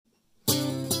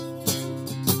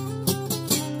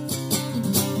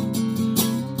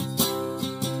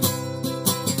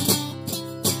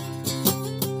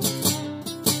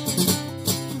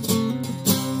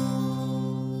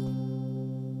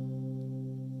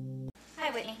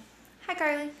Hi, Whitney. Hi,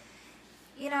 Carly.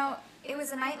 You know, it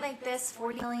was a night like this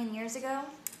 40 million years ago.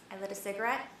 I lit a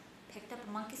cigarette, picked up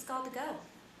a monkey skull to go.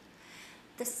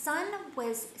 The sun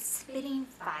was spitting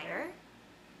fire.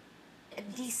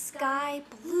 The sky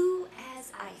blue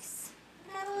as ice.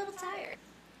 I got a little tired.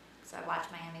 So I watched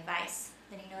Miami Vice.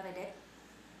 Then you know what I did?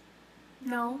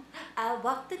 No. I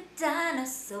walked the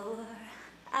dinosaur.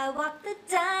 I walked the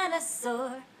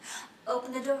dinosaur.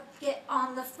 Open the door, get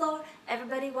on the floor.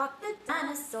 Everybody walk the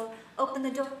dinosaur. Open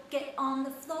the door, get on the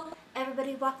floor.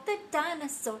 Everybody walk the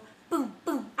dinosaur. Boom,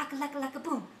 boom, aka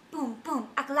boom. Boom, boom,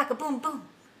 aka boom, boom.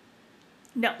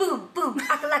 No. Boom, boom,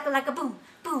 aka boom.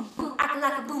 Boom, boom,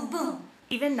 aka boom, boom.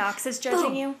 Even Knox is judging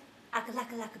Boom. you?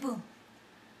 Aka boom.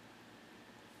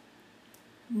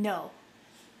 No.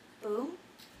 Boom?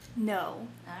 No.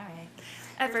 Alright.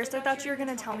 At first, I thought you were going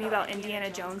to tell me about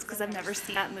Indiana Jones because I've never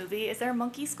seen that movie. Is there a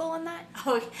monkey skull in that?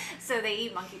 Oh, so they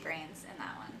eat monkey brains in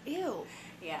that one. Ew.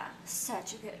 Yeah,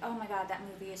 such a good. Oh my god, that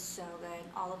movie is so good.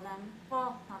 All of them.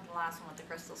 Well, not the last one with the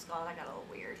crystal skull. That got a little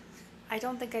weird. I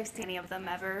don't think I've seen any of them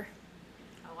ever.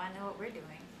 Oh, I know what we're doing.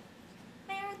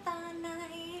 Marathon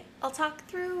night. I'll talk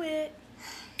through it.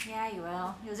 Yeah, you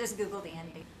will. You'll just Google the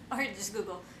ending. Or just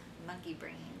Google monkey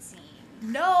brain scene.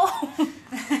 No.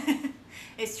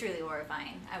 It's truly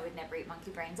horrifying. I would never eat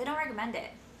monkey brains. I don't recommend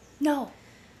it. No.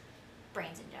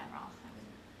 Brains in general. I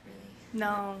wouldn't really.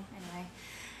 No. Anyway.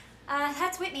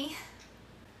 That's Whitney.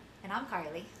 And I'm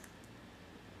Carly.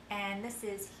 And this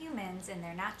is Humans in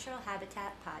Their Natural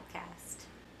Habitat podcast.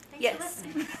 Thanks Yes. for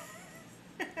listening.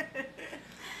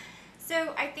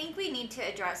 So I think we need to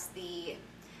address the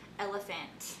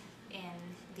elephant in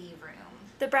the room.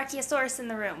 The Brachiosaurus in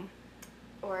the room.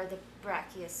 Or the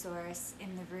Brachiosaurus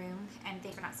in the room. And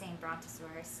thanks for not saying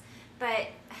Brontosaurus. But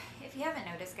if you haven't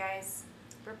noticed, guys,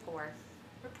 we're poor.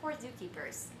 We're poor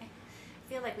zookeepers. I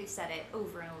feel like we've said it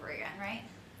over and over again, right?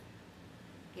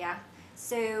 Yeah.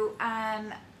 So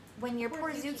when you're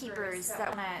poor zookeepers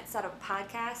that want to set up a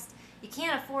podcast, you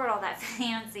can't afford all that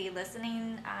fancy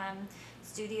listening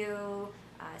studio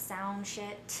sound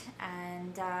shit,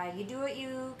 and you do what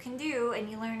you can do, and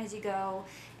you learn as you go.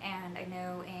 And I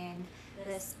know in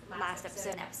this last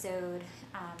episode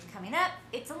coming up,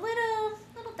 it's a little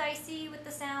dicey with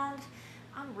the sound.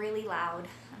 I'm really loud.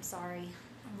 I'm sorry.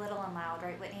 I'm little and loud,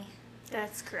 right, Whitney?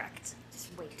 That's correct.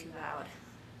 Just way too loud.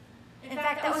 In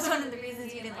fact, that was one of the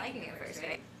reasons you didn't like me at first,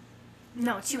 right?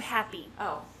 No, too happy.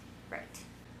 Oh, right.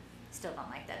 Still don't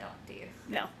like that, do you?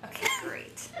 No. Okay,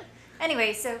 great.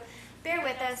 Anyway, so bear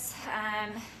with us.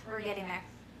 We're getting there.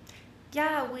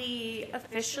 Yeah, we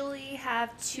officially have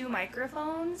 2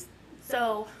 microphones,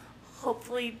 so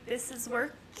hopefully this is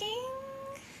working.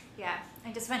 Yeah,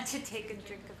 I just went to take a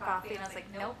drink of coffee, and I was like,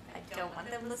 nope, I don't want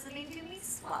them listening to me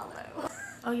swallow.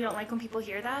 Oh, you don't like when people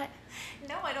hear that?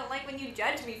 No, I don't like when you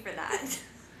judge me for that.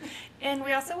 And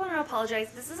we also want to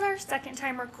apologize. This is our second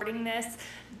time recording this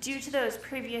due to those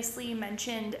previously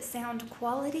mentioned sound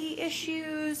quality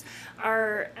issues.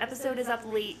 Our episode is up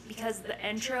late because the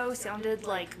intro sounded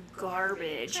like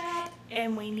garbage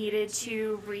and we needed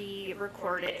to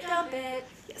re-record it. Dump it.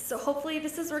 So hopefully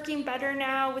this is working better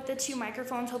now with the 2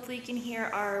 microphones. Hopefully you can hear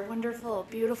our wonderful,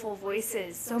 beautiful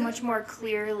voices so much more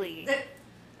clearly.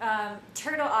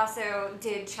 Turtle also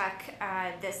did check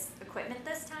this equipment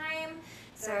this time,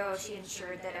 so she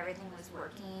ensured that everything was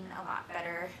working a lot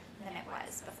better than it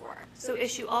was before. So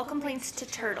issue all complaints to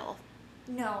Turtle.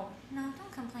 No,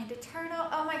 don't complain to Turtle.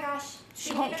 Oh my gosh.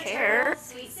 She won't care. Turtle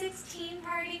Sweet 16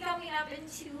 party coming up in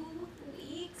 2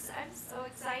 weeks. I'm so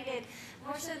excited.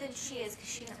 More so than she is, because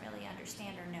she doesn't really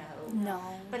understand or know. No.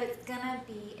 But it's gonna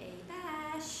be a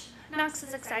bash. Knox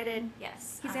is excited.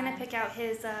 Yes. He's going to pick out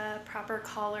his proper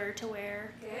collar to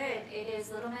wear. Good. It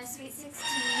is Little Miss Sweet 16.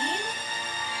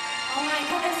 Oh my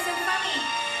god, that's so funny.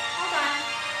 Hold on.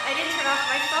 I didn't turn off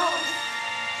my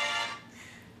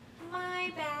phone.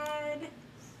 My bad.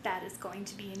 That is going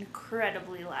to be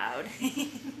incredibly loud.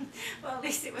 Well, at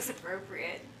least it was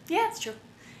appropriate. Yeah, it's true.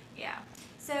 Yeah.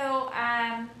 So,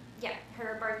 yeah,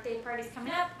 her birthday party's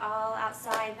coming up. All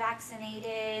outside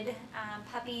vaccinated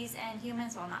puppies and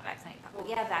humans. Well, not vaccinated puppies. Well,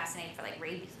 yeah, vaccinated for like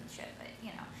rabies and shit, but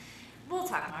you know. We'll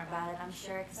talk more about it, I'm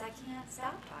sure, because I can't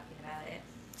stop talking about it.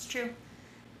 It's true.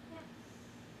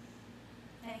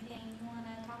 Anything you want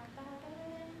to talk about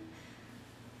it?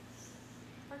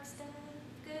 Work stuff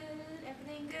good?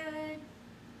 Everything good?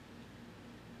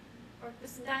 Work with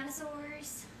some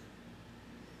dinosaurs?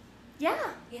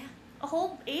 Yeah. Yeah, A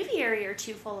whole aviary or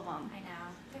 2 full of them. I know.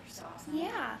 They're so awesome.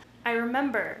 Yeah. I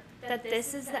remember that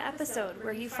this is the episode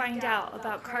where you find out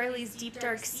about Carly's deep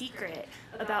dark secret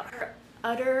about her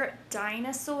utter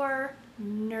dinosaur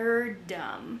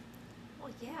nerddom.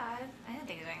 Well, yeah, I don't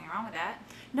think there's anything wrong with that.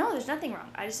 No, there's nothing wrong.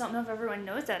 I just don't know if everyone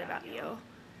knows that about you.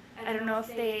 I don't know if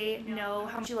they know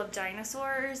how much you love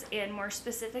dinosaurs, and more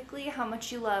specifically, how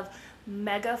much you love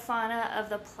megafauna of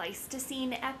the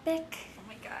Pleistocene epoch. Oh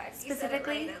my god,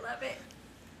 Specifically? you said it right. I love it.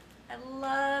 I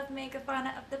love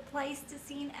megafauna of the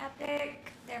Pleistocene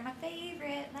epoch. They're my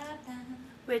favorite. Love them.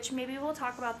 Which maybe we'll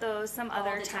talk about those some All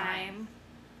other the time.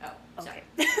 Oh, Okay.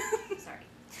 sorry.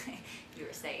 You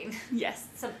were saying Yes.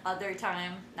 some other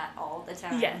time, not all the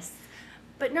time. Yes.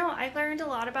 But no, I learned a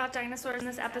lot about dinosaurs in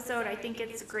this episode. I think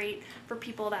it's great for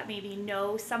people that maybe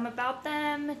know some about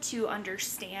them to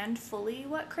understand fully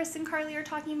what Chris and Carly are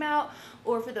talking about,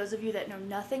 or for those of you that know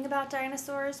nothing about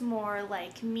dinosaurs, more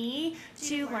like me,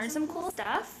 to learn some cool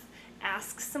stuff,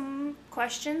 ask some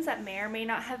questions that may or may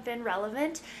not have been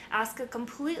relevant, ask a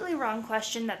completely wrong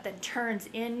question that then turns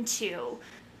into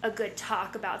a good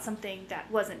talk about something that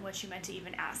wasn't what you meant to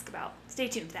even ask about. Stay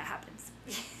tuned, that happens.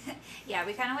 Yeah,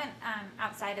 we kind of went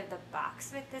outside of the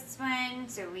box with this one.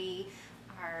 So we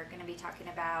are going to be talking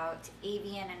about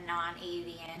avian and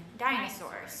non-avian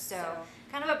dinosaurs. So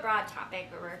kind of a broad topic,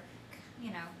 but we're,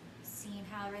 seeing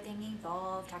how everything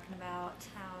evolved, talking about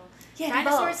how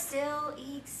dinosaurs still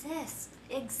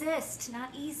exist,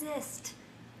 not exist.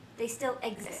 They still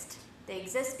exist. They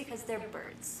exist because they're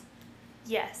birds.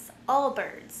 Yes, all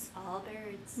birds. All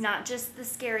birds. Not just the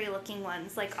scary looking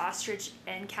ones like ostrich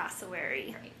and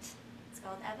cassowary. Right. It's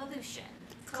called evolution.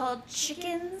 It's called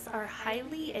chickens are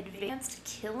highly advanced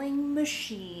killing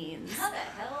machines. How the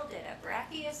hell did a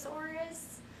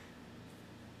Brachiosaurus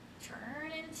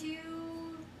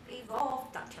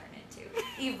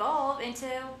evolve into,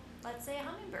 let's say, a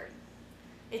hummingbird?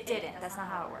 It didn't. That's not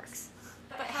how it works.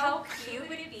 But how cute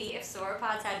would it be if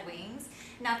sauropods had wings?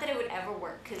 Not that it would ever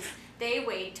work, because they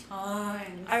weigh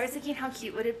tons. I was thinking, how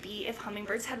cute would it be if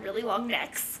hummingbirds had really long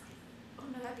necks? Oh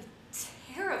no, that'd be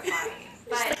terrifying. Just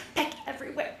But like peck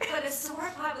everywhere. but a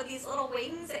sauropod with these little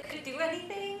wings that could do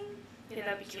anything? Yeah,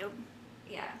 that'd be cute.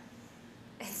 Yeah.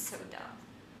 It's so dumb.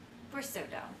 We're so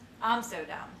dumb. I'm so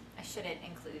dumb. I shouldn't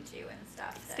include you and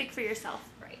stuff. Speak for yourself.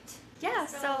 Right. Yeah,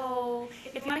 so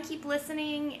if you want to keep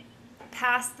listening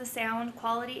past the sound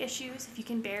quality issues, if you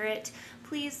can bear it,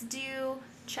 please do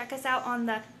check us out on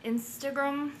the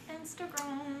Instagram.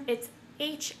 It's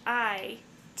HITNH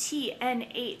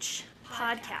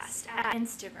podcast at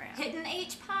Instagram. Hidden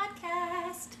H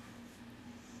podcast.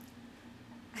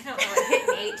 I don't know what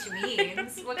hidden H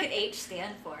means. What could H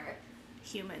stand for?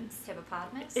 Humans.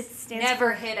 Hippopotamus? It stands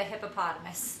Never hit a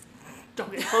hippopotamus.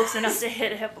 Don't get close enough to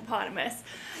hit a hippopotamus.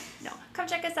 No. Come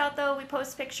check us out though. We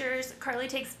post pictures. Carly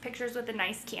takes pictures with a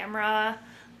nice camera.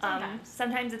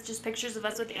 Sometimes it's just pictures of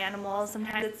us with animals.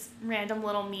 Sometimes it's random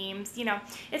little memes.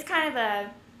 It's kind of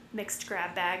a mixed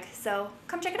grab bag. So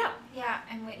come check it out. Yeah,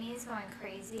 and Whitney's going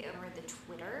crazy over the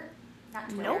Twitter. Not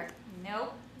Twitter.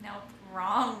 Nope.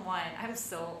 Wrong one. I'm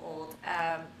so old.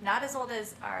 Not as old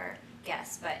as our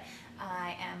guest, but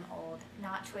I am old.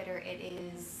 Not Twitter. It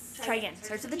is. Try again.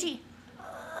 Starts with a T.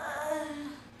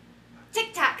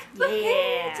 TikTok.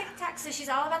 Yeah. TikTok. So she's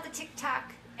all about the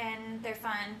TikTok, and they're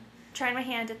fun. Trying my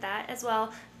hand at that as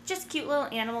well. Just cute little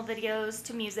animal videos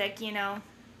to music, Yeah,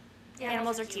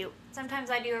 Animals are cute.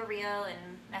 Sometimes I do a reel and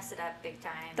mess it up big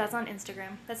time. That's on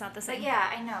Instagram. That's not the same. But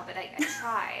yeah, I know, but I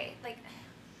try.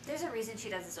 There's a reason she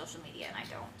does the social media and I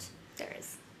don't. There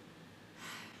is.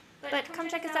 But come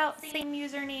check us out. Same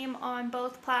username on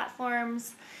both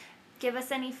platforms. Give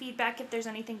us any feedback if there's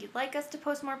anything you'd like us to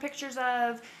post more pictures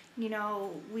of.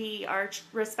 We are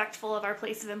respectful of our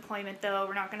place of employment, though.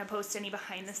 We're not going to post any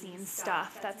behind-the-scenes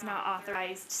stuff. That's not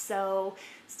authorized. So,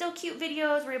 still cute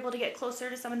videos. We're able to get closer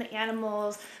to some of the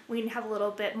animals. We have a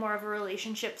little bit more of a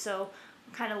relationship, so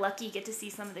we're kind of lucky to get to see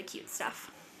some of the cute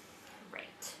stuff.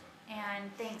 Right.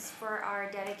 And thanks for our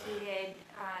dedicated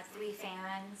 3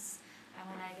 fans. I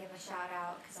want to give a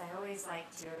shout-out because I always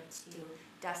like to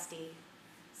Dusty,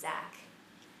 Zach,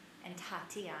 and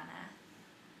Tatiana.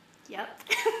 Yep.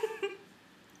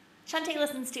 Shantae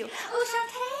listens too.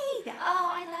 Oh, Shantae! Yeah. Oh,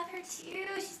 I love her too.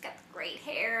 She's got great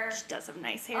hair. She does have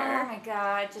nice hair. Oh my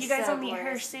god, just you guys so will meet her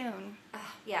glorious. soon.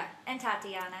 Yeah, and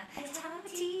Tatiana.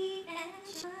 Tati and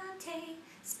Shantae,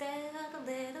 spelled a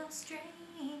little strange.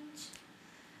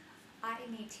 I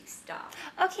need to stop.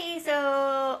 Okay,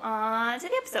 so on to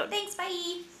the episode. Thanks,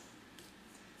 bye!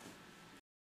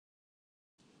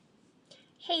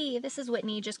 Hey, this is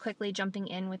Whitney, just quickly jumping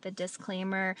in with a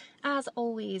disclaimer. As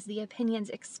always, the opinions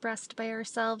expressed by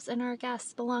ourselves and our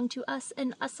guests belong to us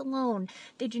and us alone.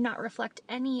 They do not reflect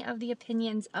any of the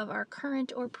opinions of our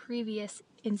current or previous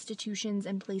institutions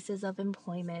and places of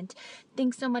employment.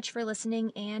 Thanks so much for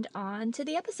listening, and on to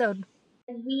the episode.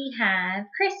 We have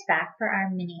Chris back for our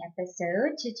mini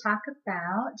episode to talk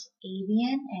about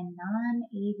avian and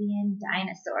non-avian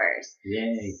dinosaurs.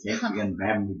 Yay. Thanks again for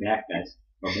having me back, guys.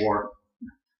 For more.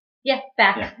 Yeah,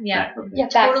 back. Yeah. Back, okay. Yeah,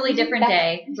 back. Totally different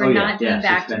day. We're Oh, yeah, not doing yeah,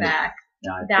 back to suspended. back.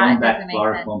 Yeah, I've That flown back doesn't to make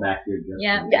Florida, sense. flown back here. Just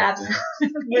Yeah, for this,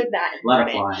 absolutely. With that. A lot of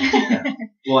Right. flying. Yeah.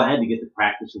 Well, I had to get the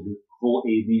practice of the full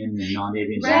avian and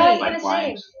non-avian Right, by I was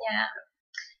flying. Yeah.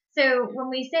 So when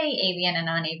we say avian and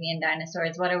non-avian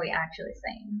dinosaurs, what are we actually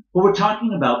saying? What we're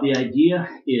talking about, the idea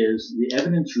is the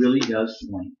evidence really does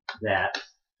point that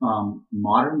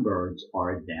modern birds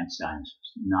are advanced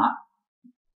dinosaurs. Not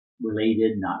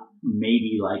related, not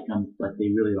maybe like them, but they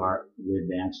really are the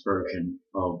advanced version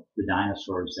of the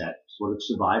dinosaurs that sort of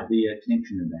survived the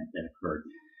extinction event that occurred.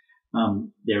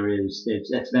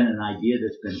 That's been an idea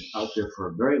that's been out there for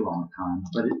a very long time,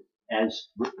 but as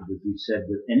we said,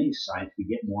 with any science, we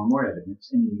get more and more evidence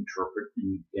and you interpret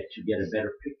and you get a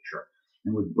better picture.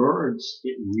 And with birds,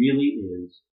 it really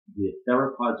is the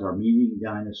theropods, our medium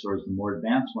dinosaurs, the more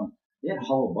advanced ones, they had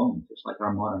hollow bones, just like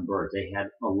our modern birds. They had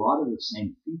a lot of the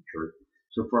same features.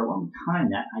 So for a long time,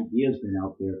 that idea has been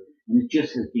out there, and it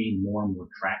just has gained more and more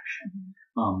traction.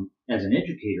 As an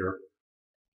educator,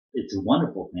 it's a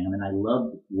wonderful thing. I mean, I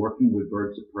love working with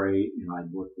birds of prey. You know,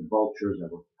 I've worked with vultures,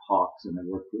 I've worked with hawks, and I've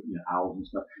worked with owls and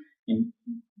stuff. And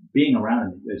being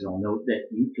around them, you guys all know that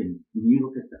when you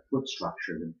look at the foot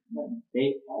structure,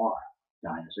 they are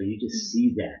dinosaurs. You just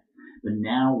see that. But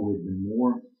now with the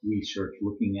more research,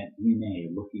 looking at DNA,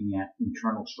 looking at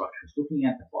internal structures, looking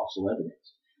at the fossil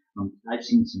evidence, I've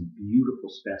seen some beautiful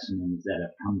specimens that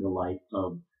have come to light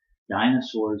of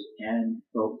dinosaurs and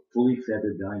fully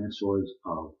feathered dinosaurs,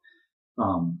 of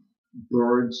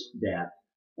birds that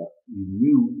you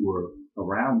knew were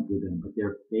around with them, but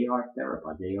they are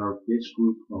theropods. They are this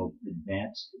group of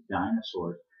advanced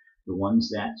dinosaurs, the ones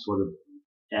that sort of,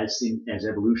 as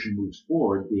evolution moves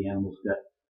forward, the animals got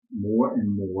more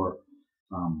and more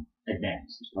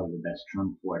advanced, is probably the best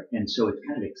term for it. And so it's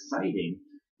kind of exciting,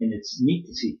 and it's neat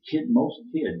to see most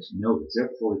kids know this.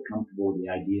 They're fully comfortable with the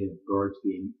idea of birds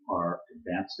being our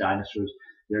advanced dinosaurs.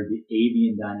 They're the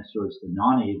avian dinosaurs. The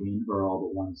non-avian are all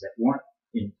the ones that weren't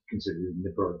considered in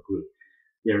the bird group.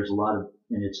 There's a lot of,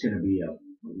 and it's going to be a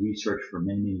research for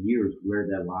many, many years where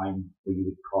that line, what you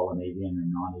would call an avian or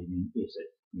non-avian, is it,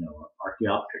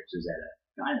 Archaeopteryx, is that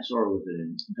a dinosaur? Was it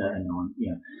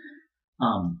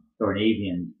or an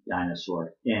avian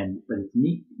dinosaur? But it's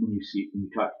neat when you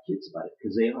talk to kids about it,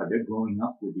 because they're growing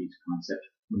up with these concepts.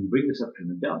 When you bring this up to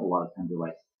an adult, a lot of times they're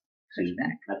like,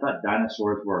 I thought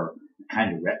dinosaurs were a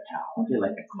kind of reptile, okay,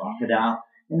 like a crocodile,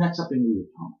 and that's something we were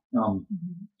taught.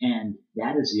 And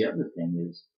that is the other thing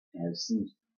is, as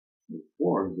things move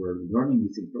forward, we're learning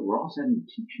new things, but we're also having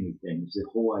to teach new things. The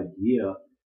whole idea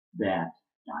that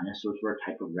dinosaurs were a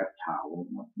type of reptile,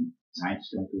 well,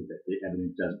 science don't do that. The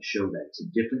evidence doesn't show that. It's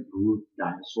a different group,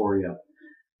 Dinosauria,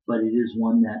 but it is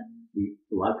one that a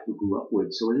lot of people grew up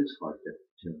with, so it is hard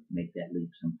to make that leap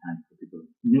sometimes for people.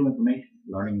 New information,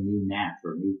 learning new math,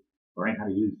 or learning how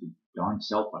to use the darn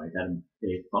cell phone. I got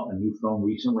a new phone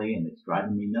recently, and it's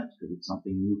driving me nuts because it's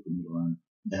something new for me to learn.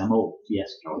 And I'm old.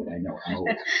 Yes, Kelly, I know, I'm old.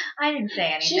 I didn't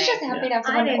say anything. She's just happy to have I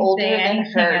someone didn't older say than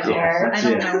anything her at here. all. I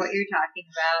don't know what you're talking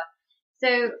about.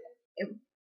 So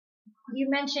you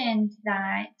mentioned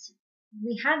that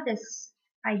we had this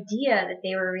idea that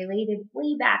they were related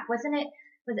way back, wasn't it?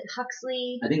 Was it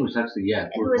Huxley? I think it was Huxley, yeah.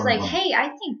 Who was like, hey, I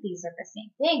think these are the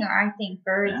same thing, or I think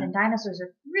birds Yeah. and dinosaurs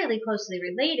are really closely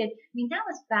related. I mean, that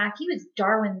was back, he was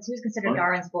considered Oh, yeah.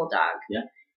 Darwin's bulldog. Yeah.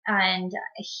 And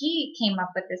he came up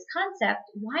with this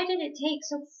concept. Why did it take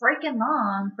so freaking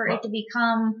long for it to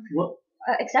become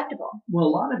acceptable? Well, a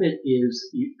lot of it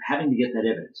is having to get that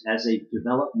evidence. As they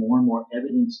develop more and more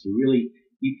evidence to really,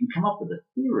 you can come up with a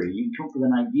theory, you can come up with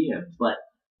an idea, but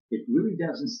it really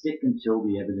doesn't stick until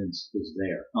the evidence is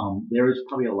there. There is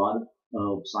probably a lot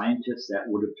of scientists that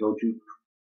would have told you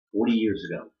 40 years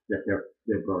ago that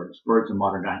they're birds are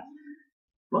modern dinosaurs.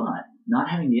 But not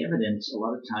having the evidence, a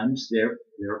lot of times they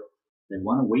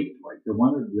want to wait for it.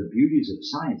 One of the beauties of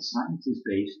science is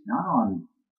based not on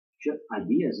just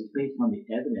ideas, it's based on the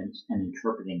evidence and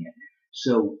interpreting it.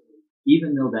 So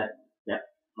even though that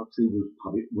Huxley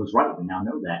was right, we now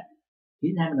know that, he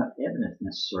didn't have enough evidence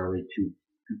necessarily to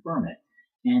confirm it.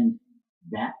 And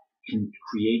that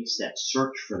creates that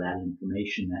search for that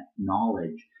information, that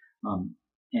knowledge.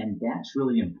 And that's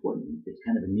really important. It's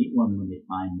kind of a neat one when they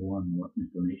find more and more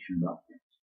information about things.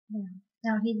 Yeah.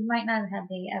 Now, he might not have had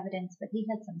the evidence, but he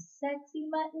had some sexy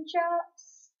mutton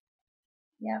chops.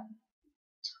 Yep.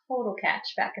 Total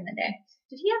catch back in the day.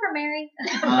 Did he ever marry?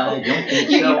 I don't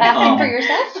think You so. asking for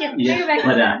yourself? Yeah,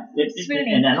 Back but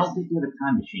swooning. and I don't think you have a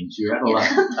time machine, so you're at a lot.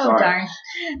 Oh, Sorry. darn.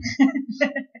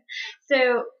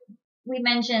 So we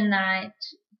mentioned that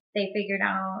they figured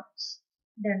out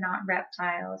they're not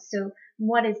reptiles. So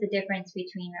what is the difference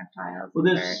between reptiles Well,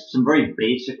 and there's birds? some very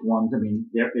basic ones. I mean,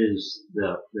 there's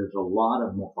a lot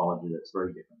of morphology that's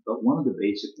very different. But one of the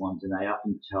basic ones, and I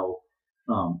often tell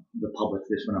the public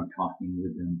this when I'm talking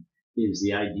with them, is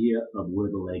the idea of where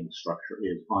the leg structure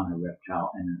is on a reptile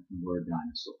and or a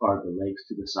dinosaur. Are the legs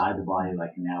to the side of the body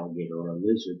like an alligator or a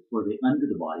lizard, or are they under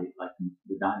the body like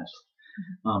the dinosaur?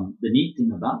 The neat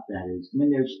thing about that is, I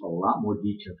mean, there's a lot more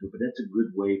detail to it, but that's a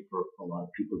good way for a lot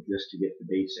of people just to get the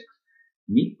basics.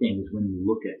 Neat thing is when you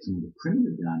look at some of the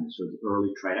primitive dinosaurs, the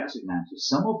early Triassic dinosaurs,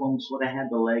 some of them sort of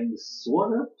had the legs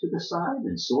sort of to the side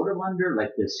and sort of under,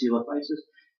 like the Coelophysis.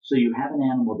 So you have an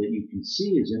animal that you can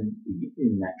see is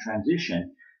in that transition,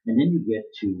 and then you get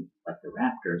to like the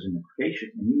raptors in the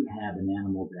Cretaceous, and you have an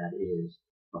animal that is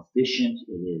efficient.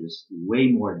 It is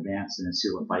way more advanced than a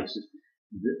Coelophysis.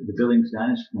 The Billings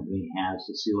Dinosaur Company has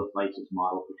the Coelophysis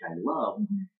model, which I love.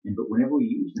 But whenever we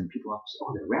use them, people often say,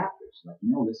 "Oh, they're raptors." Like,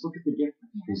 no, let's look at the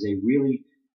difference because they really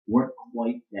weren't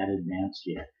quite that advanced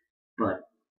yet. But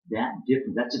that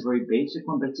difference, that's a very basic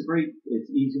one, but it's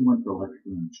an easy one for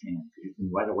electrical to understand because you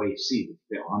can right away see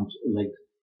their arms, legs.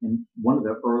 And one of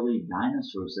the early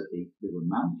dinosaurs that they were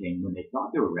mounting when they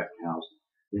thought they were reptiles,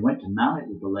 they went to mount it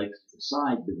with the legs to the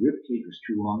side. The rib cage was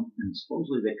too long, and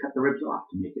supposedly they cut the ribs off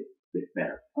to make it fit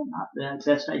better. Not the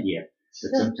best idea,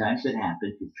 but sometimes it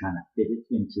happens. You're trying to fit it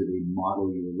into the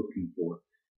model you were looking for,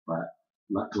 but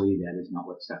luckily that is not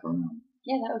what stuck around.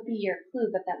 Yeah, that would be your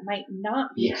clue, but that might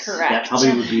not be Yes, correct. that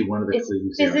probably would be one of the It's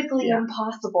clues. physically there.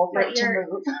 impossible for But it to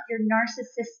move. your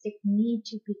narcissistic need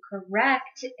to be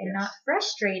correct and not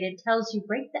frustrated tells you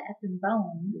break the effing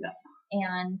bone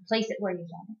and place it where you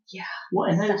want it. Well,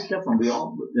 and that is different.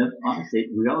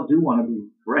 Honestly, we all do want to be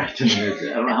correct. I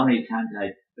mean, I don't know how many times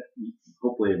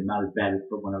hopefully I'm not as bad as,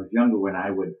 but when I was younger, when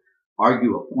I would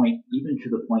argue a point, even to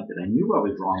the point that I knew I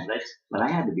was wrong, but I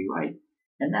had to be right.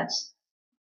 And that's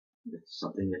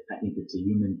something that I think it's a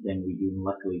human thing we do. And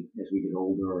luckily, as we get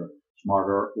older or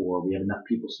smarter, or we have enough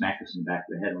people smack us in the back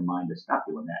of the head and remind us stop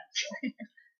doing that. So.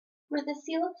 Were the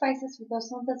Coelophysis were those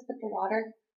ones that spit the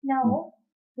water? No.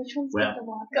 Which ones Well, spit the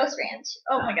water? Ghost Ranch.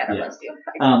 Oh my god, I love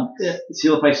Coelophysis.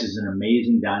 Coelophysis is an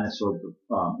amazing dinosaur,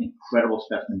 incredible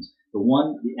specimens.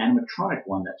 The animatronic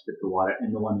one that spit the water,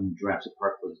 and the one in Jurassic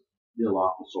Park was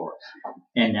Dilophosaurus.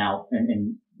 And now,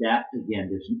 and that again,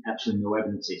 there's absolutely no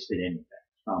evidence they spit anything.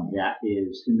 That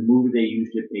is, in the movie they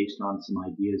used it based on some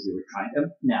ideas they were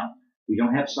trying. Now we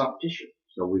don't have soft tissue,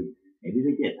 so maybe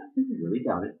they did. I really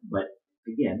doubt it. But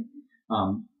again,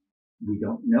 we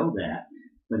don't know that.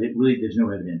 But there's no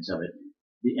evidence of it.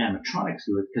 The animatronics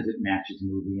do it because it matches the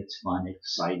movie. It's fun,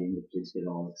 exciting. The kids get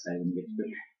all excited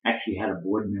and actually had a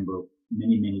board member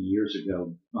many, many years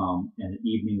ago, an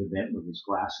evening event with his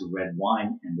glass of red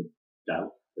wine and the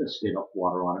spit up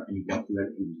water on it, and he dumped the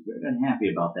red. He was very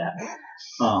unhappy about that.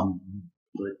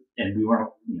 And we weren't,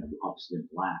 the opposite didn't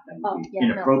laugh. That would be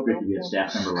inappropriate to be a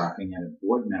staff member laughing at a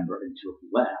board member until he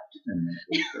left, and then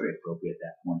it was very appropriate at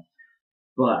that point.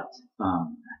 But I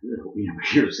really hope he never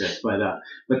hears this. But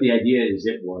the idea is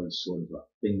it was sort of a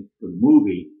thing for the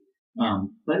movie,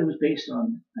 but it was based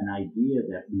on an idea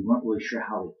that we weren't really sure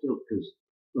how they killed because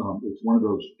it's one of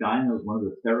those dinos, one of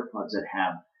the theropods that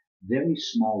have very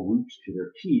small roots to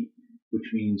their teeth, which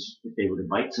means if they were to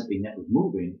bite something that was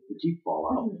moving, the teeth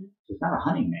fall out. So it's not a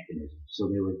hunting mechanism.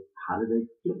 So how did they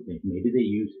kill things? Maybe they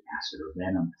used acid or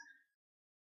venom.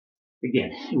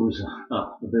 Again, it was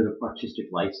a bit of artistic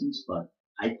license, but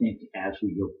I think as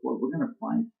we go forward, we're going to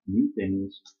find new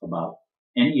things about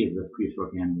any of the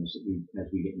prehistoric animals as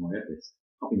we get more evidence.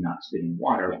 Probably not spitting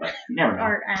water, but you never know.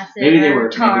 Or acid, maybe they or were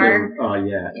tar.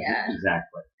 Yeah,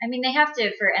 exactly. I mean, they have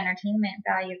to, for entertainment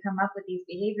value, come up with these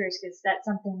behaviors because that's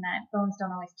something that bones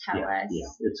don't always tell us. Yeah,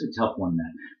 it's a tough one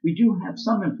then. We do have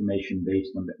some information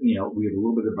based on, we have a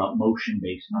little bit about motion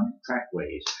based on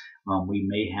trackways.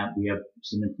 We have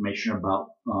some information about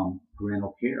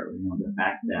parental care. The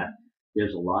fact that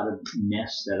there's a lot of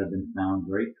nests that have been found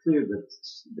very clear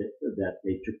that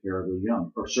they took care of their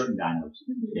young, or certain dinos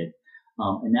did.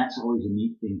 And that's always a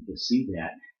neat thing to see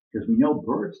that, because we know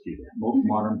birds do that. Most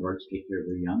modern birds take care of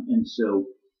their young, and so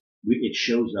it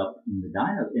shows up in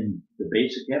the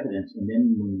basic evidence. And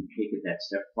then when you take it that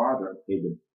step farther, okay,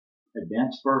 the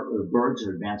advanced birds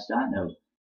are advanced dinos,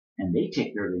 and they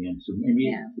take care of the young. So maybe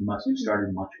it must have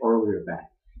started much earlier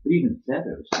back. But even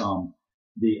feathers,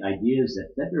 the idea is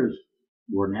that feathers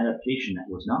were an adaptation that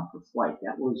was not for flight.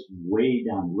 That was way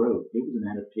down the road. It was an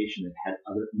adaptation that had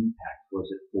other impacts.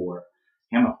 Was it for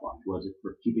camouflage? Was it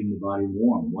for keeping the body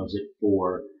warm? Was it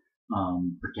for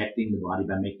protecting the body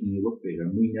by making you look bigger?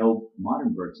 And we know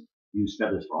modern birds use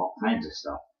feathers for all kinds of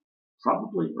stuff.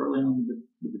 Probably early on with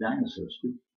the dinosaurs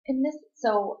too. And this,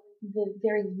 so the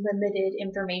very limited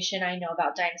information I know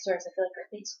about dinosaurs, I feel like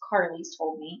at least Carly's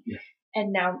told me. Yeah.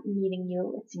 And now meeting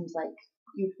you, it seems like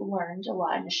you've learned a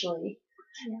lot initially.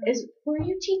 Yeah. Were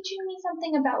you teaching me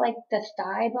something about like the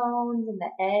thigh bones and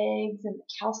the eggs and the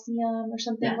calcium or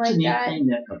something That's like a neat that? thing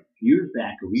that a few years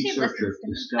back a She researcher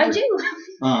listens to me. I discovered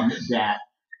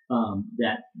do.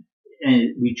 that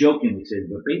and we jokingly said,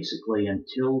 but basically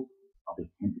until probably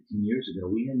 10, 15 years ago,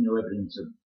 we had no evidence of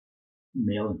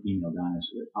male and female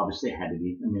dinosaurs. Obviously, it had to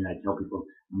be. I mean, I tell people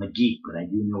I'm a geek, but I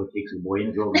do know it takes a boy and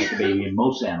a girl to make a baby in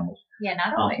most animals. Yeah,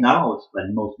 not always. Not always, but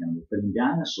in most animals. But in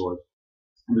dinosaurs,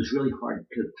 it was really hard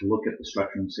to look at the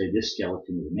structure and say this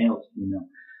skeleton is a male, female.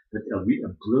 But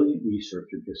a brilliant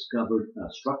researcher discovered a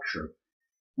structure.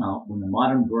 When the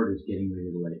modern bird is getting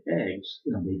ready to lay eggs,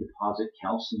 they deposit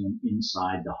calcium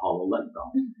inside the hollow leg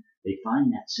bone. Mm-hmm. They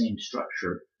find that same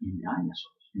structure in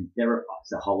dinosaurs, in theropods,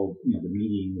 the hollow, the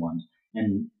median ones.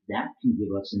 And that can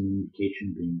give us an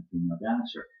indication of being a female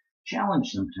dinosaur. Challenge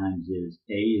sometimes is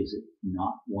it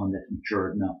not one that's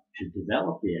mature enough to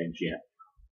develop the eggs yet?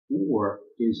 Or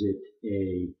is it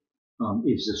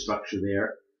is the structure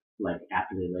there, like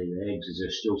after they lay the eggs, is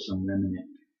there still some remnant?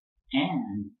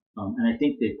 And I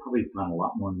think they probably found a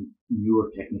lot more newer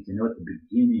techniques. I know at the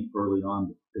beginning, early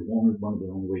on, one of the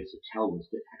only ways to tell was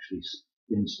to actually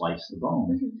thin slice the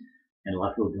bone. Mm-hmm. And a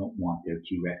lot of people don't want their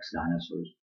T-Rex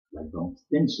dinosaurs like bones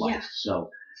thin sliced. Yeah.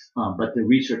 So, but the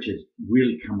research has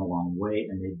really come a long way,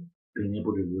 and they've been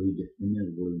able to really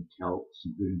definitively tell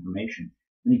some good information.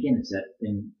 And again, it's that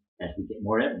thing, as we get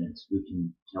more evidence, we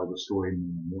can tell the story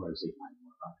more and more as they find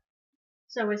more about it.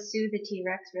 So was Sue the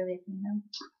T-Rex really a female?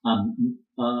 I don't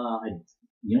know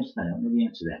the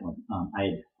answer to that one. I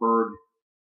had heard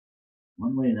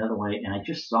one way, another way, and I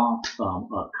just saw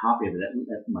a copy of it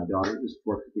at my daughter was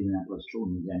worked at the Indianapolis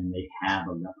Children's Museum, and they have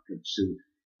a replica of Sue.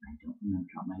 I don't remember off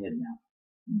the top of my head now.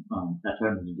 That's why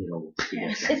I'm going to get old.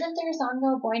 Isn't there a song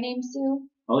though, a boy named Sue?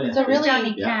 Oh yeah. So really,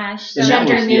 Johnny Cash. So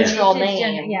gender neutral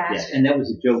name. Yeah. And that was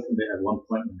a joke at one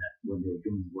point when they were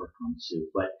doing work on Sue.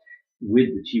 But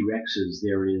with the T-Rexes,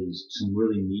 there is some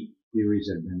really neat theories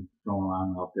that have been thrown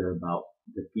around out there about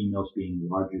the females being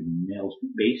larger than males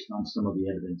based on some of the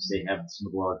evidence they have. Some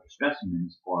of the larger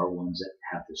specimens are ones that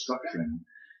have the structure in them.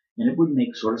 And it would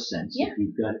make sort of sense if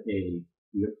you've got the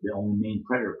only main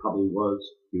predator probably was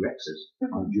T-Rexes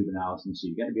on juveniles, and so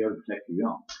you've got to be able to protect your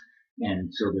young.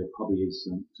 And so there probably is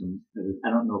some, I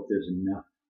don't know if there's enough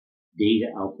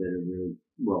data out there to really,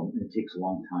 it takes a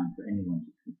long time for anyone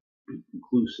to be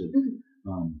conclusive.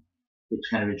 It's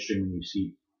kind of interesting when you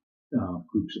see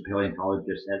groups of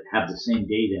paleontologists that have the same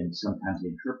data and sometimes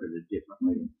they interpret it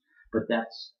differently. But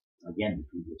that's, again, the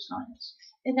beauty of science.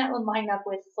 And that would line up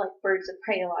with like birds of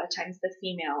prey. A lot of times the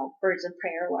female birds of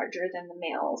prey are larger than the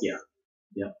males. Yeah.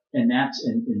 And that's,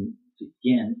 and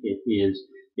again,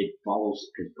 it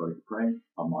follows, because birds of prey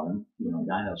are modern,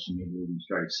 dinos, so maybe we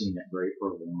started seeing that very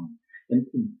early on. And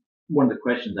one of the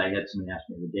questions I had somebody ask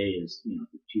me the other day is, the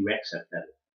T-Rex have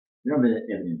feathers. We don't have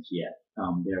evidence yet.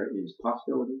 There is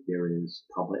possibility. There is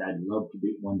probably, I'd love to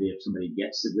be one day if somebody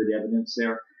gets the good evidence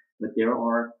there, but there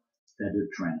are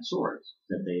feathered tyrannosaurs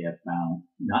that they have found,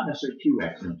 not necessarily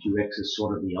T-Rex. T-Rex is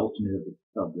sort of the ultimate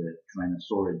of the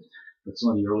tyrannosaurids, but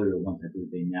some of the earlier ones, I believe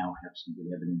they now have some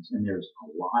good evidence. And there's a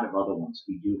lot of other ones.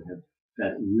 We do have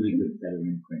really good feather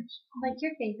imprints. Like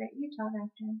your favorite Utah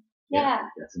raptor. Yeah.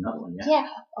 That's another one, Yeah.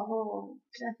 Oh,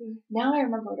 now I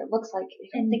remember what it looks like. I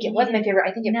don't think it was my favorite.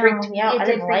 I think it freaked me out. I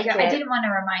didn't like it. I didn't want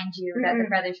to remind you that the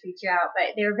feathers freaked you out,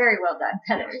 but they were very well done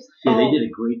feathers. Yeah, they did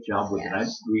a great job with it.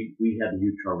 We had the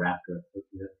Utah raptor at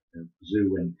the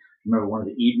zoo, and remember one of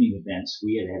the evening events,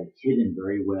 we had it hidden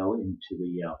very well into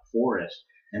the forest.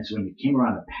 And so when it came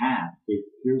around the path,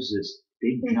 here's this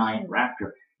big giant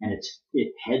raptor, and its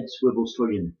head swivels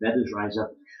toward you, and the feathers rise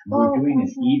up. And we're doing an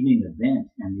evening event,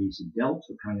 and these adults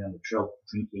were coming down the trail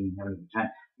drinking and having a good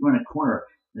time. We're in a corner,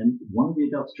 and one of the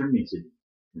adults turned to me and said,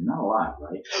 "You're not alive,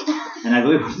 right?" And I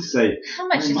really want to say, how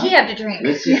much did he have to drink?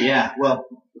 Yeah, well,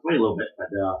 quite a little bit, but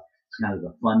it's kind of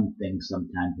a fun thing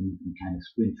sometimes when you can kind of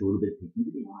squint a little bit and think,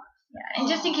 maybe they are. Yeah, and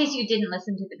just in case you didn't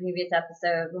listen to the previous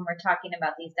episode, when we're talking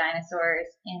about these dinosaurs,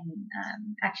 in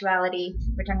actuality,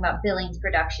 we're talking about Billings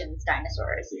Productions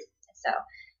dinosaurs. So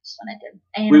just wanted to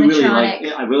animatronic.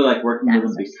 I really like working with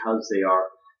them because they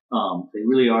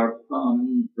really are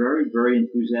very, very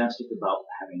enthusiastic about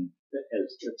having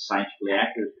as scientifically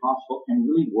accurate as possible, and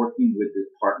really working with the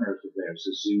partners of theirs,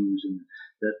 the zoos and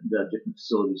the different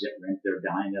facilities that rent their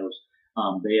dinos.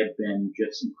 They have been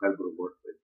just incredible to work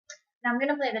with. Now I'm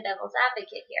going to play the devil's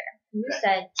advocate here. You Okay.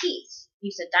 said teeth. You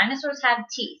said dinosaurs have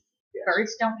teeth. Yes.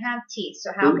 Birds don't have teeth.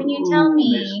 So how can you tell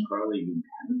Miss me? Carly, you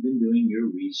haven't been doing your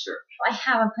research. I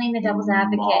have. I'm playing the devil's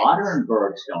advocate. Modern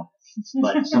birds don't.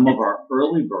 But some of our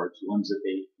early birds, the ones that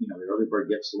the early bird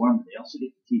gets the worm, but they also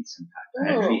get the teeth sometimes.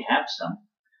 I actually have some.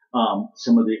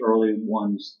 Some of the early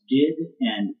ones did,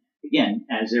 and again,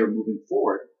 as they were moving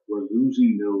forward, we're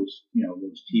losing those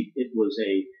teeth. It was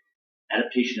a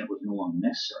adaptation that was no longer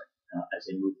necessary as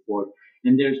they moved forward.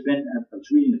 And there's been, I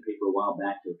was reading a paper a while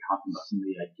back, they were talking about some of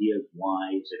the ideas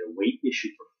why is it a weight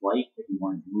issue for flight, that you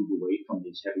wanted to move away from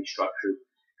these heavy structures,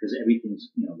 because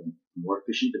everything's, the more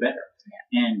efficient, the better.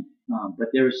 Yeah. And, but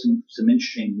there are some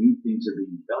interesting new things that are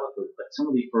being developed, but some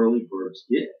of the early birds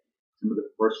did. Some of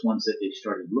the first ones that they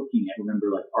started looking at,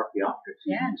 remember like Archaeopteryx,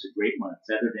 is a great one, a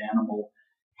feathered animal,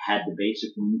 had the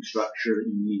basic wing structure that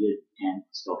you needed, and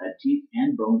still had teeth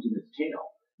and bones in its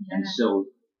tail. Yeah. And so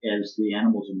as the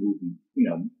animals are moving,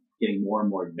 getting more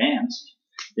and more advanced,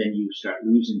 then you start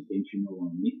losing things you no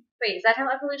longer need. Wait, is that how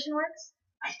evolution works?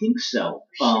 I think so.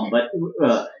 But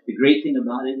the great thing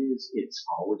about it is it's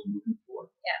always moving forward.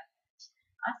 Yeah.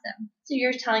 Awesome. So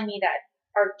you're telling me that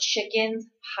are chickens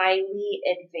highly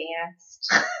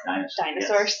advanced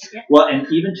dinosaurs? Yes. Well, and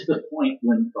even to the point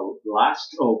when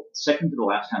second to the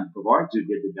last time Brevard Zoo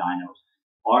did the dinos,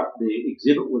 the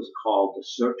exhibit was called The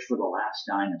Search for the Last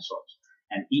Dinosaurs.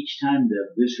 And each time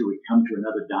the visitor would come to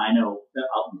another dino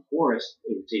out in the forest,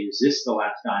 they would say, "Is this the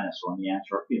last dinosaur?" And the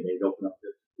answer, they'd open up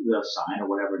the sign or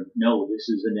whatever. No, this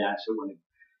is the dinosaur.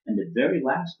 And the very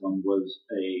last one was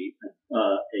a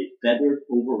feathered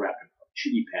over-wrapped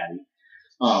chitty patty.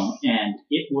 And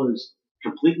it was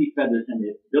completely feathered, and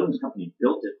the buildings company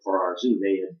built it for our zoo.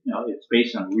 They had, it's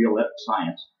based on real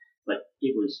science, but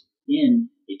it was in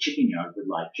a chicken yard with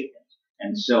live chickens.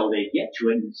 And so they get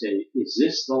to it and say, "Is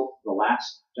this the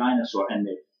last dinosaur?" And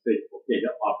they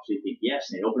obviously think yes,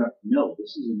 and they open up, "No,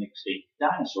 this is an extinct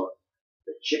dinosaur.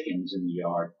 The chickens in the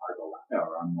yard are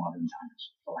modern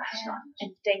dinosaurs, the last dinosaur."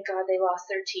 And thank God they lost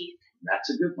their teeth.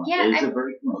 That's a good one. Yeah, That is a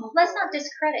very good one. Let's not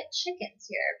discredit chickens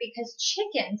here, because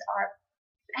chickens are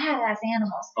badass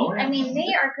animals. Oh, yeah. I mean, they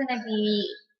are going to be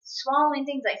swallowing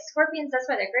things like scorpions. That's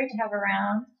why they're great to have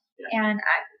around. Yeah. And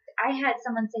I had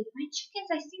someone say, "My chickens,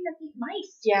 I see them eat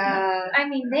mice." Yeah. I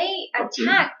mean, they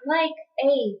attack like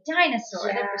a dinosaur.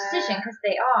 Yeah. They're precision because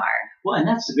they are. Well, and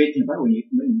that's the great thing about it.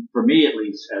 For me at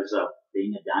least, as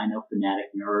being a dino fanatic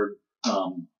nerd,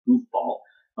 goofball,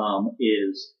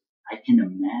 is I can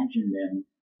imagine them,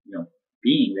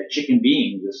 being that chicken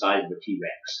being the size of a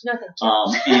T-Rex. No,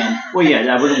 thank you. And well,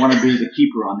 yeah, I wouldn't want to be the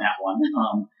keeper on that one.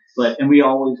 But we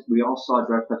all saw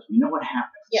Dark Flesh. We know what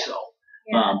happened. Yeah. So.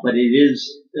 Yeah. But it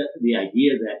is the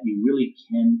idea that you really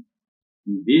can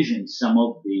envision some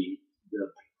of the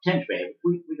potential.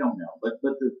 We don't know, but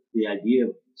the idea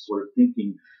of sort of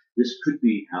thinking this could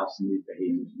be how some of these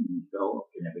behaviors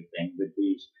developed and everything with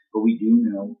these. But we do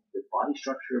know the body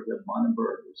structure of the modern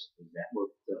bird is that with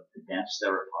the advanced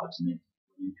theropods and they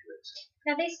went into it.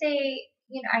 Now they say,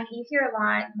 you hear a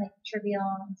lot like trivial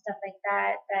and stuff like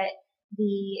that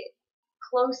the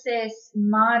closest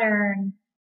modern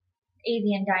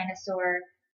avian dinosaur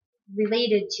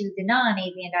related to the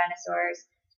non-avian dinosaurs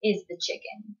is the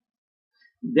chicken.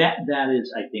 That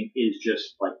is, I think, is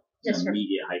just like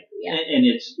media hype. Yeah. And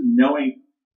it's knowing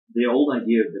the old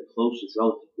idea of the closest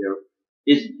relative. There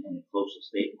isn't any closest.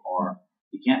 They are.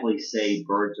 You can't really say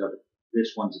birds are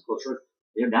this one's the closest.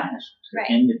 They're dinosaurs. They're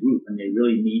right. in the group, and they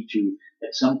really need to.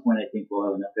 At some point, I think we'll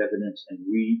have enough evidence and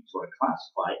sort of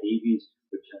classify avies.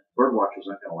 Which bird watchers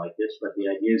aren't going to like this, but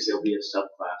the idea is there'll be a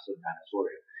subclass of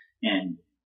Dinosauria, and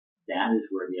that is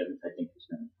where the evidence I think is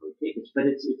going to really take us.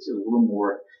 But it's a little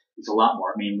more. It's a lot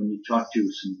more. I mean, when you talk to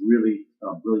some really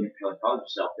brilliant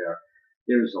paleontologists out there,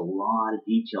 there's a lot of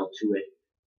detail to it,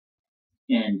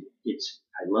 and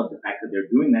I love the fact that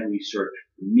they're doing that research.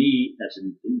 For me, as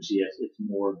an enthusiast, it's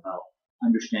more about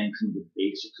understanding some of the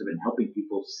basics of it and helping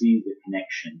people see the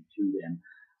connection to them.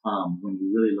 When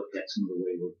you really look at some of the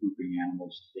way we're grouping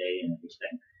animals today and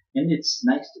everything. And it's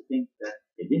nice to think that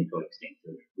they didn't go extinct.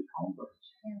 We call them birds.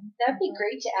 Yeah. That'd be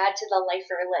great to add to the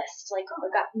lifer list. Like,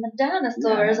 we got the I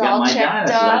dinosaurs got all my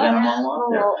checked dinosaurs. I out. got them all up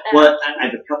there. Well, I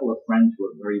have a couple of friends who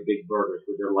are very big birders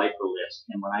with their lifer list.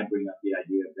 And when I bring up the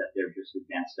idea that they're just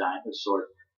advanced dinosaurs,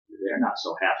 they're not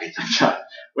so happy sometimes.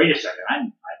 Wait a second.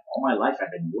 All my life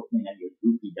I've been looking at your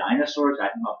goofy dinosaurs.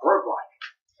 I'm a bird watcher.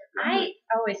 I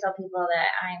always tell people that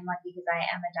I'm lucky because I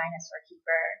am a dinosaur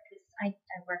keeper. Because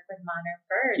I work with modern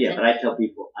birds. Yeah, and, but I tell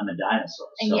people I'm a dinosaur,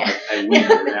 so Yeah. I win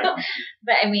for that one.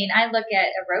 but I mean, I look at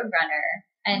a roadrunner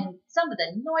and some of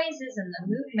the noises and the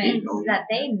movements that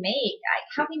they make.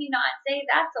 How can you not say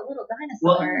that's a little dinosaur?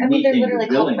 Well, I mean, they're Neat thing literally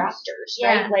with called Billings. raptors,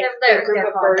 Yeah, right? Like they're the group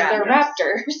of called birds, they're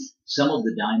raptors. Some of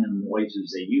the dino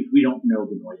noises they use, we don't know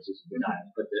the noises of the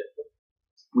dinos, but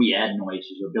we add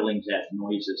noises, or Billings adds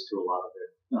noises to a lot of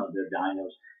their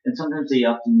dinos. And sometimes they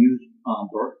often use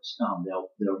birds.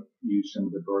 They'll use some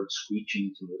of the birds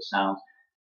screeching, some of the sounds.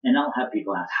 And I'll have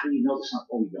people ask, how do you know the sound?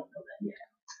 Oh, we don't know that yet.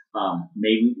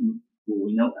 Maybe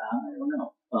we know. I don't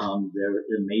know. They're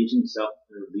amazing stuff.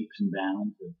 There are leaps and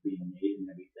bounds of being made and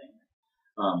everything.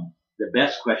 The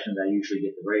best question that I usually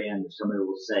get at the very end is somebody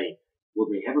will say, will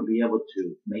they ever be able to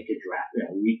make a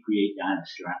recreate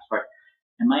Jurassic Park?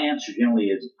 And my answer generally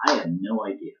is, I have no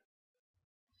idea.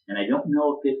 And I don't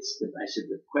know if I said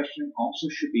the question also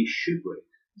should we?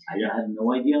 I have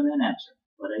no idea on that answer.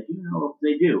 But I do know if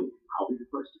they do, I'll be the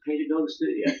first to pay to go to the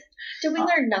studio. Did we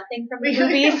learn nothing from the We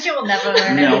movies? will never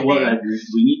learn Now, anything. what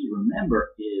we need to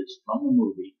remember is from the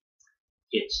movie,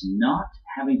 it's not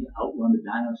having to outrun the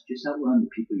dinos, just outrun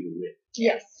the people you're with.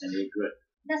 Yes. And they're good.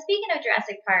 Now, speaking of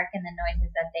Jurassic Park and the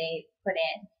noises that they put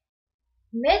in,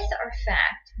 myth or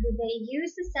fact, did they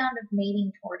use the sound of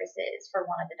mating tortoises for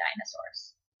one of the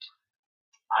dinosaurs?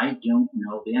 I don't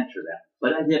know the answer to that,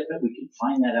 but I bet we can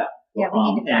find that out. Yeah, we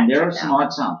need to and there are fact check some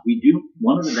that odd sounds.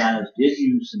 One of the dinos did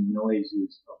use some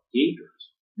noises of gators.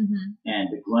 Mm-hmm. And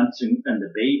the grunts and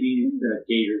the baby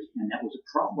gators, and that was a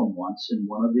problem once in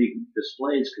one of the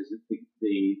displays because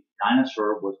the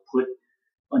dinosaur was put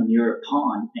near a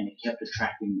pond and it kept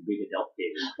attracting the big adult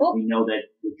gators. Oh. We know that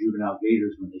the juvenile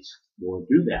gators, when they will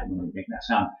do that, when they make that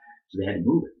sound, so they had to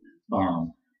move it.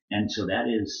 And so that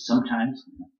is sometimes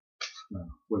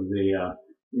where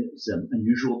some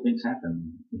unusual things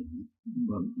happen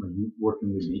when you're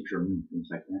working with nature and things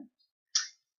like that.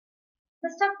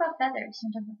 Let's talk about feathers.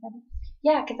 You want to talk about feathers?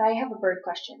 Yeah, because I have a bird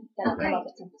question that'll Okay. come up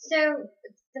at some point. So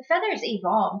the feathers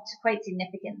evolved quite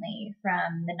significantly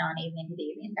from the non-avian to the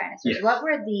avian dinosaurs. Yes. What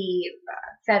were the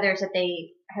feathers that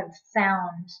they have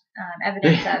found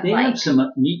evidence of? They like have some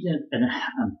neat, and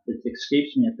it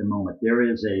escapes me at the moment. There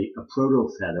is a proto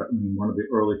feather. I mean, one of the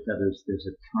early feathers. There's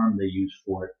a term they use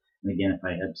for it. And again, if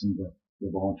I had some of the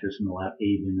volunteers from the lab,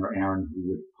 Avian or Aaron, who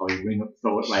would probably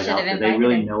throw it right Should out have there. They invited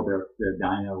really him. know their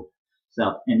dino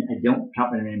stuff. And I don't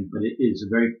count their name, but it is a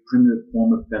very primitive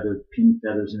form of feathers, pin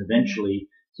feathers, and eventually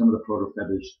some of the proto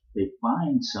feathers, they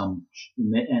find some,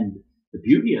 and the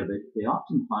beauty of it, they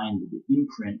often find the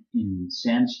imprint in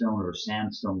sandstone or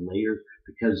sandstone layers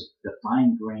because the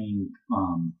fine-grained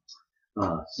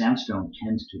sandstone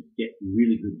tends to get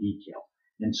really good detail.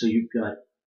 And so you've got,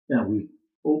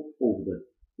 over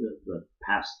the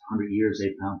past 100 years,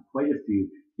 they found quite a few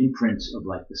imprints of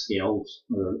like the scales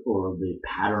or the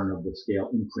pattern of the scale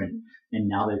imprint, and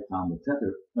now they've found the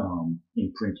feather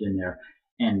imprint in there,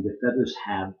 and the feathers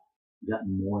have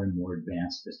gotten more and more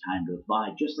advanced as time goes by,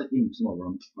 just like even some of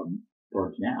our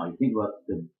birds now. You think about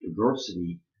the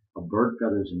diversity of bird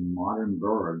feathers in modern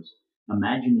birds.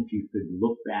 Imagine if you could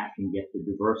look back and get the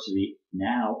diversity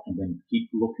now and then keep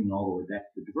looking all the way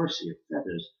back to the diversity of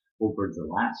feathers over the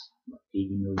last 80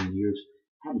 million years.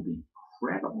 Had to be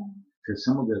incredible, because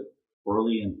some of the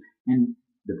early and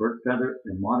the bird feather,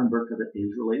 the modern bird feather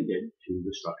is related to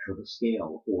the structure of a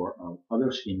scale or of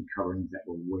other skin coverings that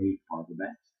were way farther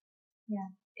back.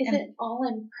 Is it all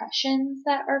impressions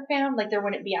that are found? Like there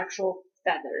wouldn't be actual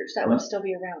feathers that Well, would still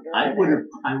be around? Or I whatever?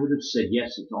 would have said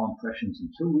yes, it's all impressions.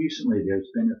 Until recently, there's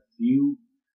been a few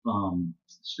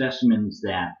specimens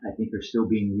that I think are still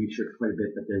being researched quite a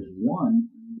bit. But there's one,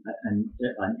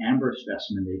 an amber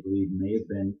specimen they believe may have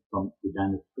been from the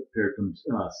dinosaur from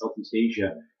Southeast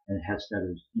Asia, and it has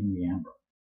feathers in the amber,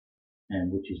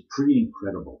 and which is pretty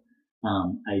incredible.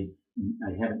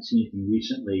 I haven't seen anything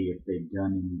recently if they've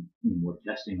done any more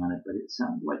testing on it, but it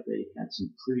sounded like they had some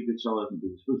pretty good solid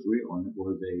evidence this was real, and it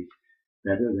was a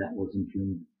feather that was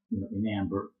entombed, in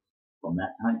amber from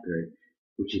that time period,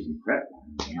 which is incredible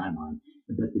in my mind.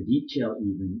 But the detail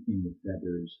even in the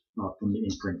feathers from the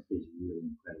imprint is really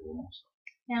incredible also.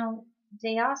 now,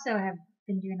 they also have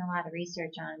been doing a lot of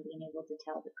research on being able to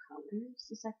tell the colors.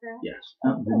 Is that correct? Yes.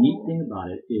 The neat thing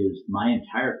about it is my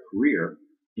entire career,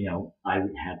 I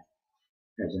would have,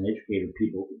 as an educator,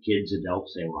 kids,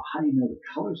 adults say, well, how do you know the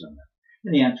colors on them?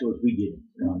 And the answer was we didn't.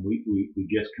 We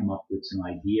just come up with some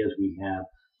ideas we have.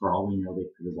 For all we know, they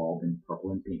could have all been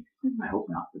purple and pink. I hope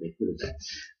not, but they could have been.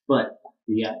 But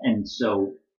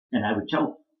and I would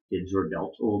tell kids or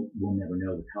adults, oh, we'll never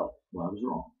know the color. Well, I was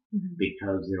wrong,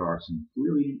 because there are some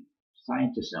really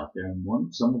scientists out there, and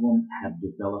some of them have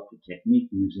developed a technique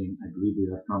using, I believe,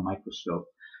 the electron microscope,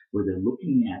 where they're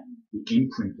looking at the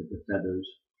imprint of the feathers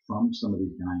from some of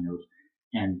these dinos,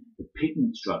 and the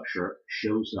pigment structure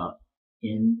shows up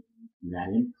in that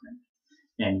imprint.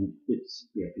 And it's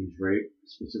very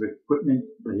specific equipment,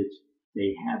 but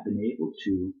they have been able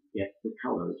to get the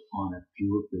colors on a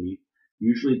few of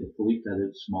usually the fully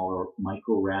feathered, smaller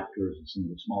microraptors and some of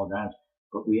the smaller dinosaurs,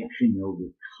 but we actually know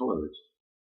the colors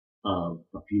of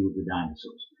a few of the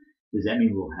dinosaurs. Does that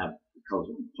mean we'll have the colors?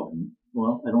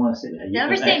 Well, I don't want to say that.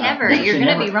 Never say never. Never You're say going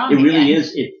to never. be wrong It really again.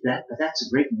 is. That's a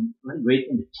great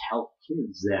thing to tell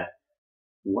kids, that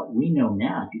what we know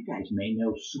now, you guys may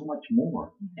know so much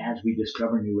more as we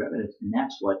discover new evidence, and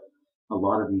that's what a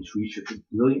lot of these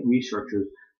brilliant researchers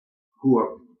who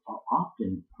are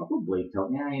often probably tell,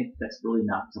 that's really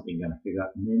not something you're going to figure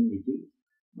out, and then they do.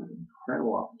 What an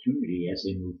incredible opportunity as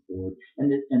they move forward,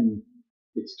 and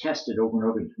it's tested over and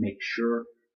over to make sure,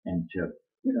 and to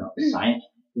science,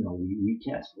 we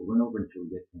test over and over until we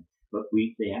get them, but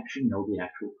they actually know the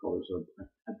actual colors of,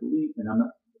 I believe, and I'm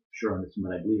not sure on this,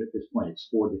 but I believe at this point it's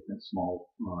 4 different small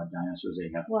dinosaurs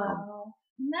they have. Wow.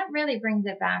 And that really brings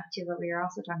it back to what we were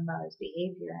also talking about, is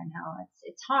behavior, and how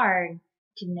it's hard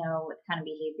to know what kind of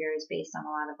behavior is based on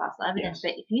a lot of fossil evidence.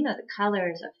 Yes. But if you know the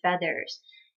colors of feathers,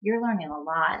 you're learning a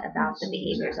lot about the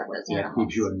behaviors of those animals. That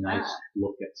gives you a nice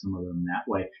look at some of them that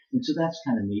way, and so that's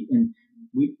kind of neat. And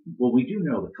we do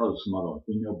know the colors of some other ones.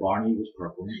 We know Barney was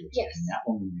purple, Yes. and that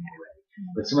one we know already.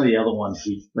 But some of the other ones,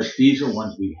 but these are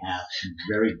ones we have some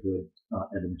very good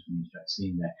evidence when you start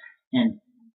seeing that, and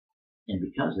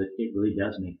because it really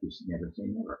does make you never say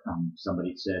never.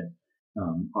 Somebody said,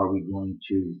 are we going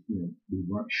to, we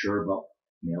weren't sure about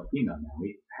male female. Now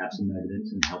we have some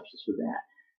evidence and helps us with that.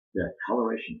 The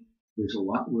coloration. There's a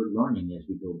lot we're learning as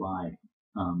we go by,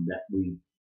 that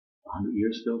 100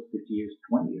 years ago, 50 years,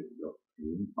 20 years ago,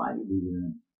 even 5 years, we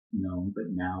wouldn't have known,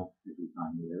 but now as we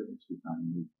find new evidence, we find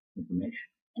new information.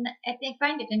 And I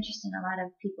find it interesting. A lot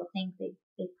of people think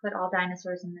they put all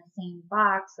dinosaurs in the same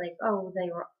box, like, oh, they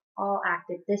were all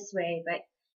acted this way. But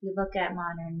you look at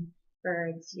modern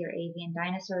birds, your avian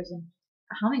dinosaurs, and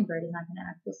a hummingbird is not going to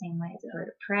act the same way as a bird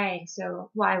of prey. So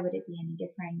why would it be any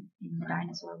different in the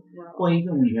dinosaur world? Well,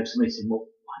 even when you have somebody saying, well,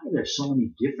 why are there so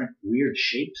many different weird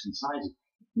shapes and sizes?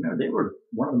 Remember, they were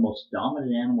one of the most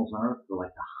dominant animals on Earth for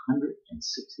like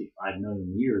 165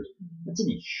 million years. That's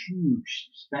in a huge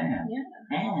span. Yeah.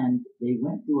 And they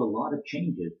went through a lot of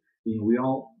changes.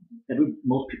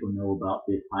 Most people know about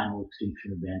the final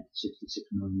extinction event 66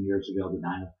 million years ago, the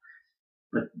dinosaurs.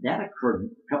 But that occurred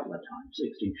a couple of times,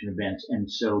 extinction events, and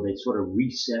so they sort of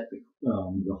reset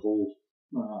the whole,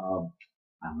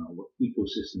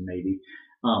 ecosystem maybe,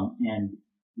 and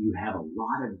you have a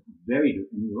lot of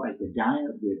and you're right,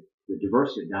 the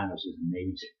diversity of dinos is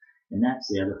amazing, and that's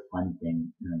the other fun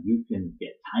thing. You can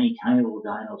get tiny little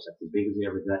dinos that's as big as they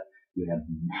ever got. You have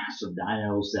massive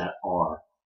dinos that are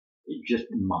just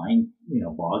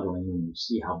boggling when you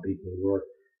see how big they were,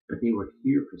 but they were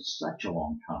here for such a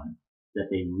long time that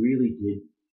they really did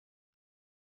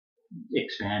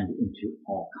expand into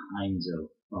all kinds of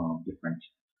different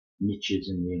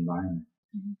niches in the environment.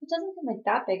 It doesn't seem like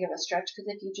that big of a stretch, because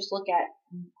if you just look at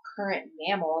current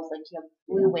mammals, like you have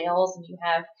blue whales and you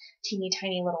have teeny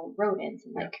tiny little rodents,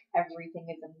 and like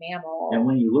everything is a mammal. And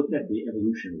when you look at the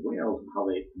evolution of whales and how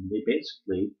they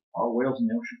basically, our whales in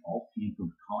the ocean all came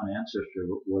from a common ancestor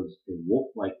that was a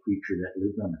wolf-like creature that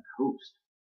lived on the coast.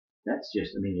 That's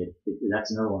just,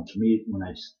 that's another one. For me, when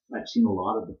I've seen a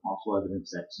lot of the fossil evidence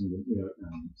that some of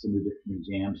the different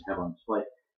museums have on display,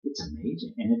 it's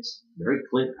amazing, and it's very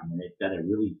clear. They've got a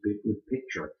really good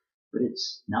picture, but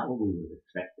it's not what we would have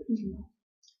expected. Mm-hmm.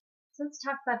 So let's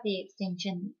talk about the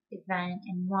extinction event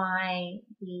and why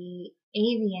the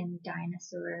avian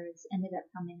dinosaurs ended up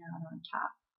coming out on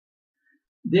top.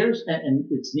 And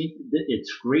it's neat.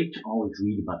 It's great to always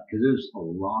read about, because there's a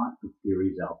lot of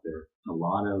theories out there, a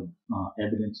lot of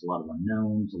evidence, a lot of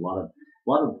unknowns, a lot of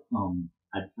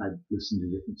I've listened to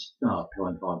different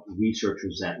paleontological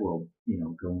researchers that will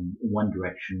go in one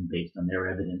direction based on their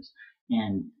evidence.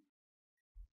 And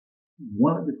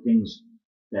one of the things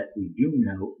that we do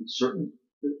know is certain,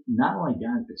 not only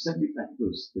dinosaurs,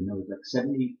 but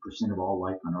 70% of all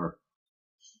life on Earth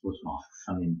was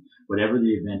gone. Whatever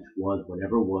the event was,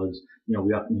 whatever was,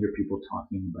 we often hear people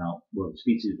talking about, well,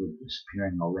 species were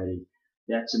disappearing already.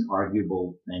 That's an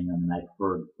arguable thing. I've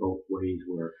heard both ways,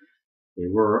 where they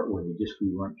were, or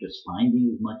we weren't just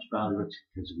finding as much about it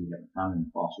because we haven't found in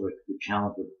the fossil record. The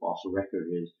challenge with the fossil record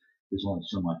is there's only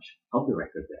so much of the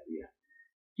record that we have.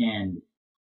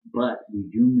 But we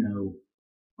do know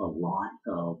a lot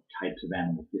of types of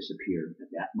animals disappeared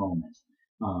at that moment.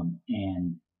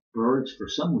 And birds, for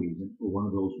some reason, were one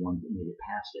of those ones that made it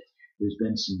past it. There's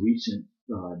been some recent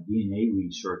DNA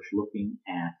research looking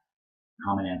at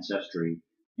common ancestry,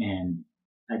 and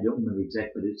I don't remember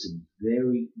exactly, but it's a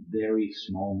very, very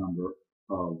small number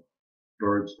of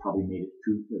birds probably made it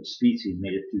through, the species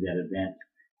made it through that event.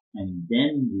 And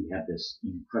then we have this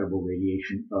incredible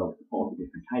radiation of all the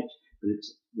different types, but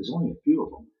there's only a few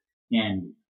of them.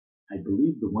 And I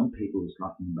believe the one paper was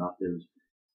talking about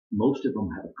most of them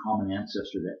have a common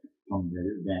ancestor from that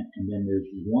event, and then there's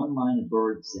one line of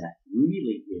birds that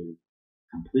really is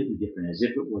completely different, as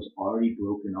if it was already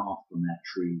broken off from that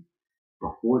tree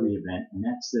before the event, and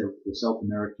that's the South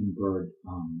American bird,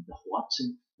 the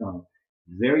Hoatzin.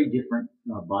 Very different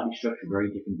body structure,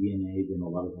 very different DNA than a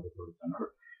lot of other birds on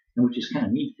Earth, and which is kind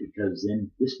of neat because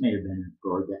then this may have been a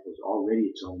bird that was already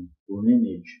its own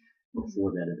lineage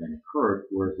before that event occurred,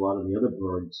 whereas a lot of the other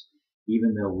birds,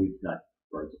 even though we've got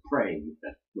birds of prey, we've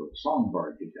got little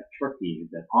songbirds, we've got turkey,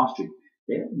 we've got ostrich,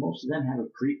 most of them have a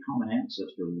pretty common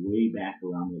ancestor way back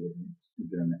around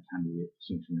during that time of the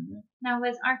extinction event. Now,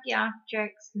 was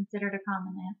Archaeopteryx considered a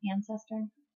common ancestor?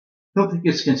 I don't think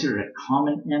it's considered a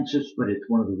common ancestor, but it's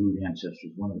one of the root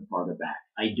ancestors, one of the farther back.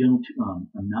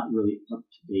 I'm not really up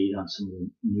to date on some of the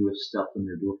newest stuff when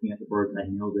they're looking at the birds. I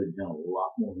know they've done a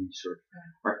lot more research.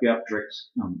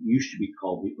 Archaeopteryx used to be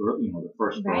called the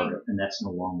first bird, and that's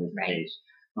no longer the case.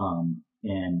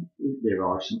 And there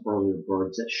are some earlier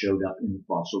birds that showed up in the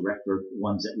fossil record,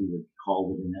 ones that we would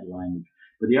call within that language.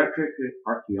 But the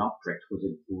Archaeopteryx was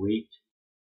a great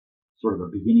sort of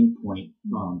a beginning point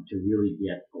to really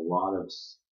get a lot of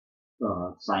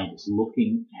scientists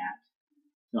looking at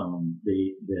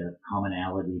the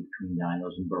commonality between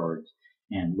dinos and birds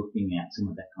and looking at some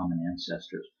of that common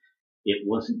ancestors. It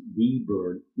wasn't the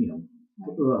bird,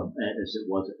 as it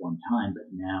was at one time, but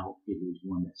now it is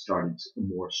one that started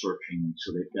more searching, and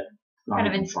so they've got kind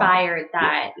of inspired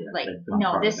that.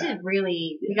 This back. is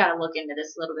really, we got to look into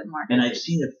this a little bit more. And I've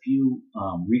seen a few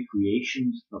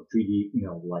recreations of 3D,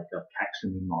 like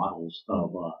taxidermy models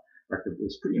of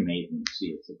it's pretty amazing to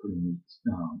see. It's a pretty neat.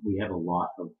 We have a lot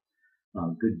of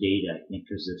good data, I think,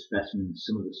 because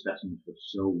some of the specimens were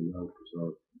so well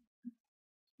preserved.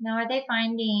 Now, are they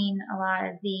finding a lot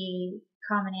of the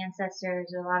common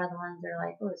ancestors, or a lot of the ones that are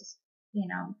like, oh, is this,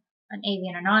 an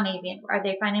avian or non-avian? Are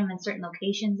they finding them in certain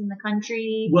locations in the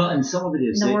country? Well, and some of it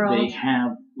is they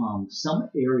have some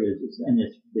areas, and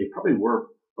they probably were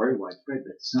very widespread,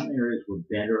 but some areas were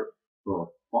better for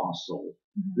fossil,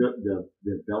 the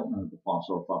development of the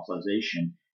fossil or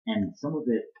fossilization, and some of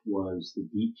it was the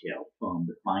detail,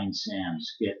 the fine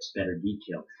sands gets better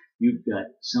detail. You've got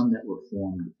some that were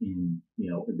formed in,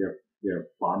 their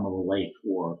bottom of a lake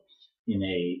or in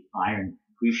a iron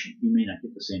accretion. You may not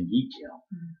get the same detail,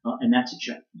 and that's a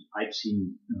check. I've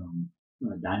seen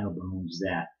dino bones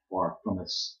that are from a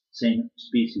same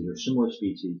species or similar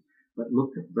species, but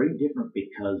look very different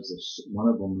because one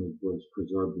of them was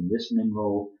preserved in this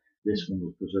mineral, this one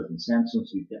was preserved in sandstone,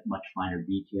 so you've got much finer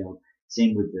detail.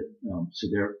 Same with so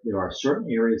there are certain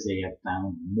areas they have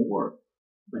found more,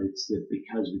 but it's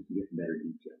because we can get better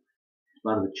detail. A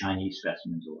lot of the Chinese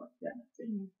specimens are like that, I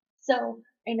think. So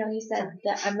I know you said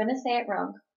that, I'm going to say it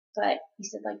wrong, but you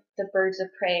said like the birds of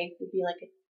prey would be like a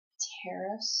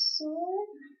pterosaur?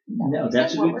 No,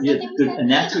 that's good, and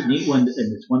that's a neat one,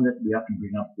 and it's one that we often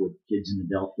bring up with kids and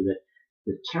adults, with it.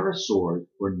 The pterosaurs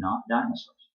were not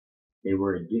dinosaurs. They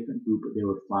were a different group, but they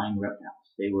were flying reptiles.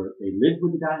 They lived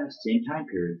with the dinosaurs, same time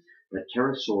period, but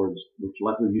pterosaurs, which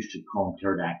luckily used to call them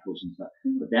pterodactyls and stuff,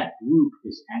 but that group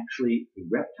is actually a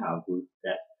reptile group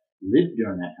that lived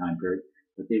during that time period,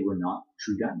 but they were not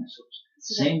true dinosaurs.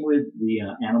 Same with the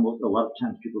animals. A lot of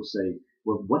times people say,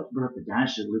 well, what about the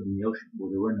dinosaurs that lived in the ocean?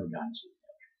 Well, there were no dinosaurs in the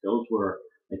ocean. Those were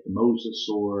like the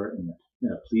mosasaur and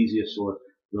the plesiosaur.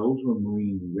 Those were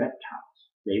marine reptiles.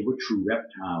 They were true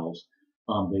reptiles.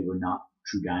 They were not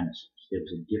true dinosaurs. It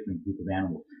was a different group of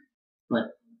animals.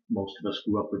 But most of us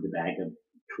grew up with the bag of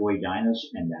toy dinos,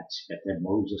 and that's got that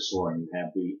mosasaur, and you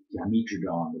have the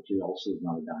Dimetrodon, which also is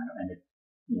not a dino, and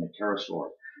a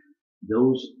pterosaur.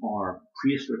 Those are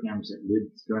prehistoric animals that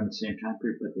lived during the same time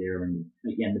period, but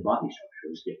again, the body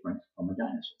structure is different from a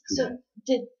dinosaur. So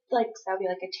that would be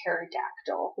like a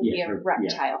pterodactyl, would be a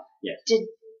reptile. Yes. Did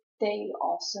they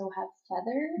also have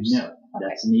feathers? No,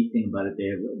 that's the neat thing about it. They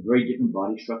have a very different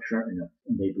body structure, and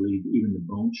they believe even the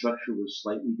bone structure was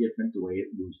slightly different, the way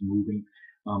it was moving.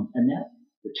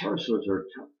 The pterosaurs are a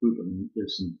tough group. I mean,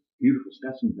 there's some beautiful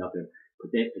specimens out there,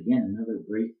 but they, again, another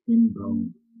very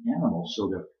thin-boned animal, so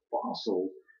their fossils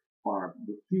are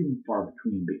few and far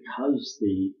between because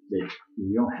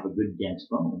you don't have a good dense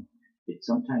bone. It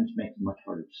sometimes makes it much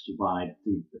harder to survive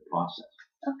through the process.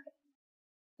 Okay.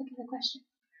 Look at the question.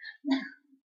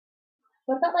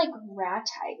 What about like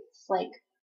ratites, like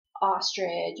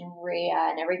ostrich and rhea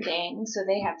and everything? So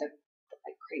they have the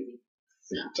like crazy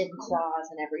feet and claws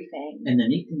and everything. And the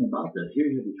neat thing about that, here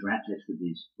you have these ratites with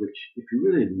these, which if you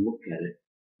really look at it,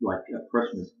 like a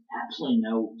person with absolutely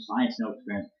no science, no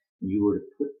experience, and you were to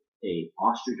put a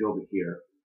ostrich over here,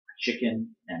 a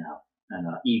chicken, and an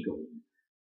eagle,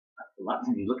 a lot of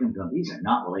times you look at them, these are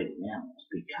not related animals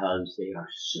because they are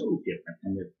so different,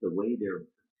 and the way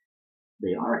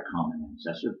they are a common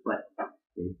ancestor, but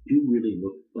they do really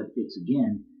look. But it's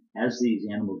again, as these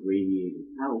animals radiated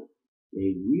out,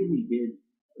 they really did.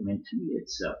 I mean, to me,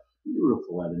 it's a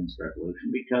beautiful evidence for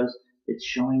evolution because it's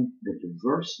showing the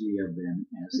diversity of them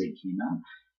as they came out,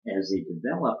 as they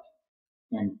developed,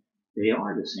 and they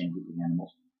are the same group of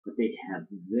animals, but they have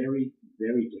very,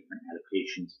 very different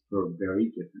adaptations for very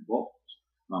different roles.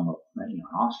 An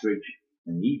ostrich,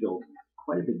 an eagle,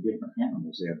 quite a bit different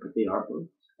animals there, but they are birds.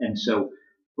 And so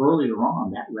earlier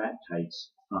on, that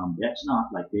ratites, that's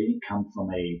not like they didn't come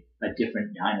from a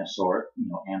different dinosaur,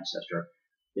 ancestor.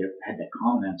 They had that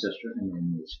common ancestor, and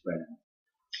then they spread out.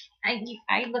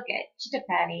 I look at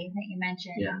Chittapatty that you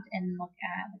mentioned, Yeah. and look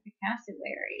at the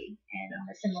cassowary, and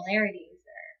the similarities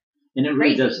are. And it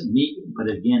really Crazy. does neat, but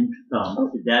again,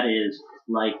 that is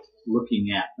like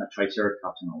looking at a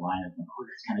Triceratops and a lion and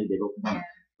that's kind of they look funny,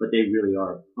 but they really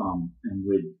are. And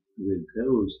with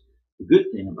those, the good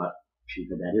thing about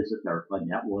Cheetah, that is a theropod,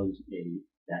 that was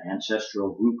that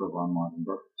ancestral group of our modern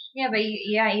birds. Yeah, but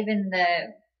even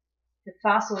the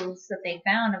fossils that they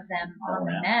found of them on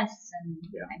the nests, and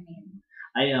I mean.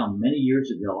 Many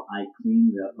years ago, I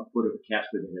cleaned a foot of a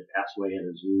cassowary that had passed away at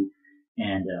a zoo,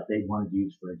 and they wanted to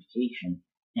use for education.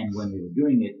 And when they were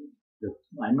doing it,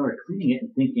 I remember cleaning it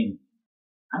and thinking,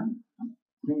 I'm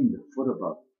cleaning the foot of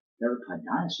a theropod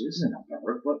dinosaur. This isn't a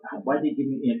bird, but why did they give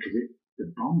me? Because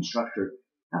the bone structure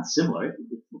not similar. It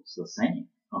looks the same.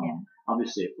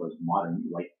 Obviously, it was modern,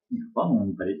 like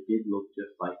bone, but it did look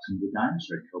just like some of the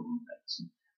dinosaur toe bone beds.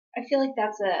 I feel like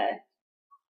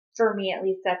for me at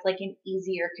least, that's like an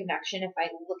easier connection. If I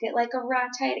look at like a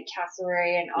ratite, a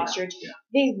cassowary, an ostrich,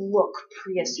 they look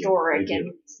prehistoric They do.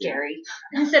 and scary.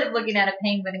 Instead of looking at a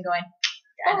penguin and going,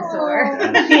 dinosaur.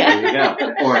 There you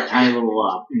go. Or a tiny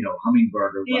little,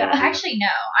 hummingbird or whatever. Actually, no.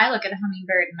 I look at a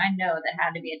hummingbird and I know that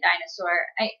had to be a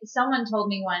dinosaur. Someone told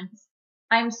me once,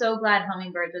 I'm so glad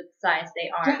hummingbirds are the size they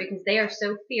are because they are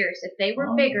so fierce. If they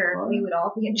were bigger, we would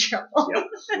all be in trouble.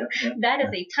 Yep. That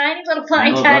is a tiny little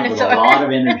flying With dinosaur. a lot of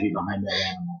energy behind that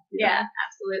animal. Yeah,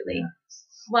 absolutely. Yeah.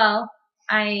 Well,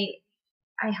 I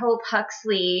hope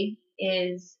Huxley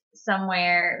is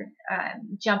somewhere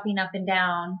jumping up and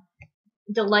down,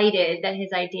 delighted that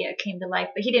his idea came to life,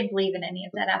 but he didn't believe in any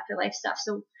of that afterlife stuff.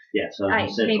 So so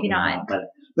maybe not.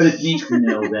 But it's neat to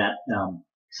know that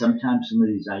sometimes some of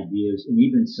these ideas, and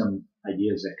even some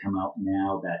ideas that come out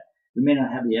now that we may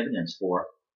not have the evidence for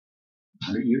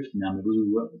 100 years from now, maybe we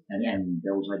will. And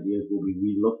those ideas will be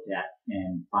relooked at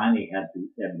and finally have the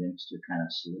evidence to kind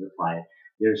of solidify it.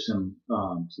 There's some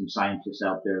scientists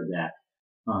out there that,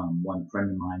 one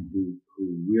friend of mine who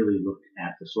really looked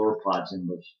at the sauropods and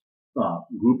was,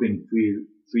 grouping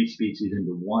three species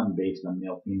into one based on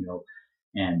male, female,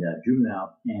 and,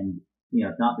 juvenile, and,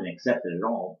 it's not been accepted at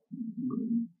all.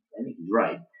 I think he's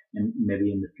right. And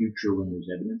maybe in the future when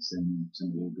there's evidence, then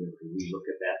somebody will be able to relook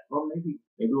at that. Or maybe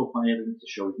we'll find evidence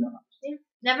to show he's not. Yeah.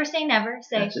 Never say never.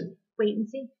 Say, wait and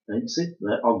see. That's it.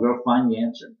 I'll go find the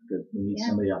answer because we need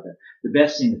somebody out there. The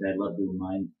best thing is I love to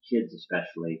remind kids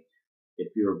especially,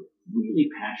 if you're really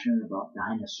passionate about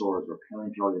dinosaurs or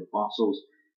paleontology fossils,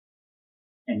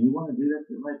 and you want to do that,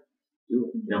 do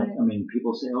it. I mean,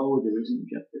 people say, there's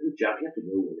a job. You have to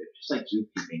go with it. Just like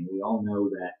zookeeping. We all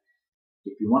know that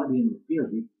if you want to be in the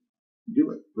field, you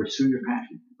do it. Pursue your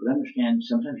passion. But understand,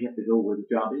 sometimes you have to go where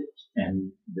the job is.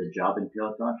 And the job in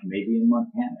paleontology may be in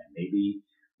Montana, maybe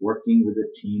working with a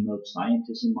team of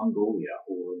scientists in Mongolia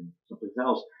or someplace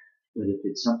else. But if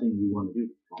it's something you want to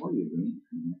do, follow your dream.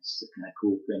 And that's the kind of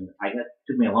cool thing. It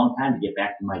took me a long time to get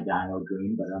back to my dino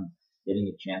dream, but I'm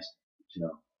getting a chance to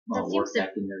work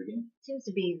back in there again. Seems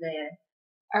to be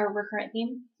our recurrent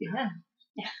theme. Yeah.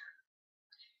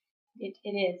 It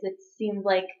is. It seems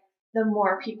like the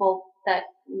more people that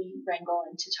we wrangle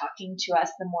into talking to us,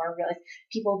 the more we realize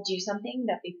people do something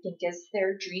that they think is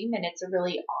their dream, and it's a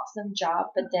really awesome job.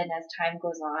 But then as time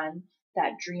goes on,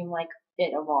 that dream,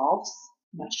 it evolves,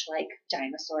 much like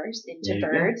dinosaurs, into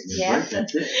birds. Birds,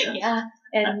 that's it. Yeah.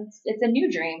 And it's a new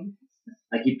dream.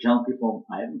 I keep telling people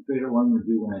I haven't figured out what I'm going to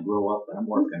do when I grow up, but I'm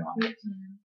working on it.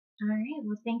 All right.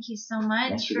 Well, thank you so much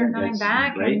Thanks for again, coming guys. It's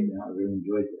back. been great. And, I really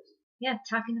enjoyed this. yeah,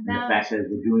 talking And the about. fact that as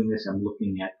we're doing this, I'm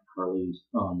looking at Carly's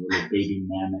little baby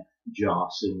mammoth jaw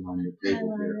sitting on the I table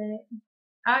love here.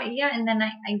 it. Yeah, and then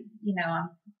I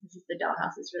this is the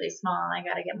dollhouse is really small. I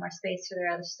got to get more space for the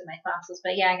rest of my fossils.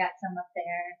 But yeah, I got some up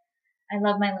there. I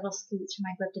love my little scoots for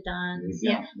my glyptodons. There you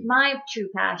Yeah, go. my true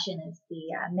passion is the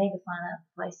megafauna of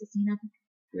Pleistocene. I think.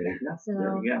 There you go. So,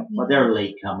 There you go. yeah. Well, they're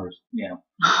latecomers, you know.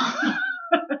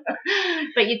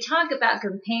 But you talk about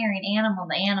comparing animal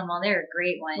to animal. They're a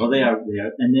great one. Well, they are,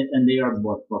 and they are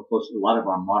more close. A lot of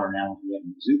our modern animals we have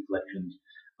in the zoo collections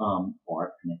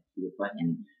are connected to the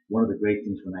collection. One of the great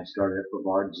things when I started at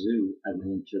Brevard Zoo, I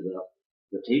went into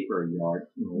the tapir yard.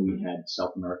 We had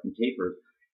South American tapirs,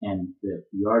 and the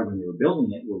yard when they were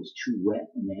building it was too wet,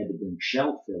 and they had to bring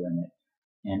shell fill in it.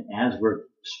 And as we're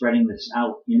spreading this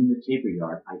out in the tapir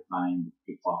yard, I find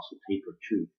a fossil tapir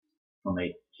tooth from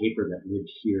a tapir that lived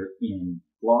here in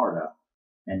Florida.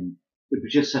 And it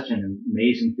was just such an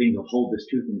amazing thing to hold this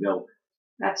tooth and go,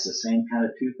 that's the same kind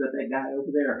of tooth that guy over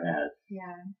there had.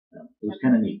 Yeah. It was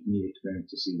kind of neat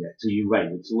experience to see that. So you're right.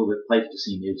 It's a little bit,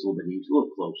 Pleistocene is a little bit easier, a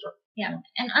little closer. Yeah.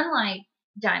 And unlike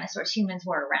dinosaurs, humans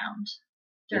were around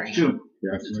during That's true.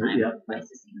 this That's time yeah. of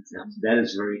Pleistocene. So That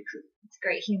is very true. it's a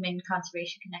great human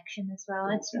conservation connection as well.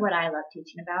 Yeah, It's yeah. what I love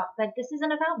teaching about. But this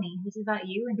isn't about me. This is about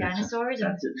you and dinosaurs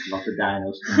and That's it. About the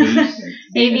dinos.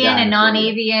 being a avian and dinosaur.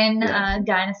 non-avian Yeah.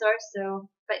 dinosaurs. So,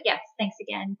 but yes, thanks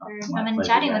again for My coming and pleasure,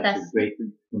 chatting with guys. us. It's great to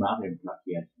come out here and talk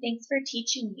to you. Thanks for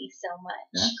teaching me so much.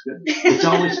 That's good. It's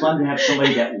always fun to have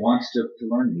somebody that wants to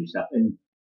learn new stuff. And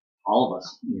all of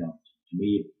us, to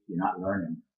me, if you're not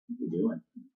learning, what are you doing?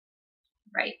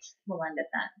 Right. We'll end at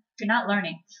that. If you're not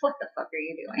learning, what the fuck are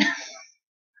you doing?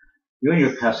 You and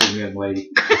your cussing young lady.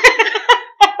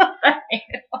 Right.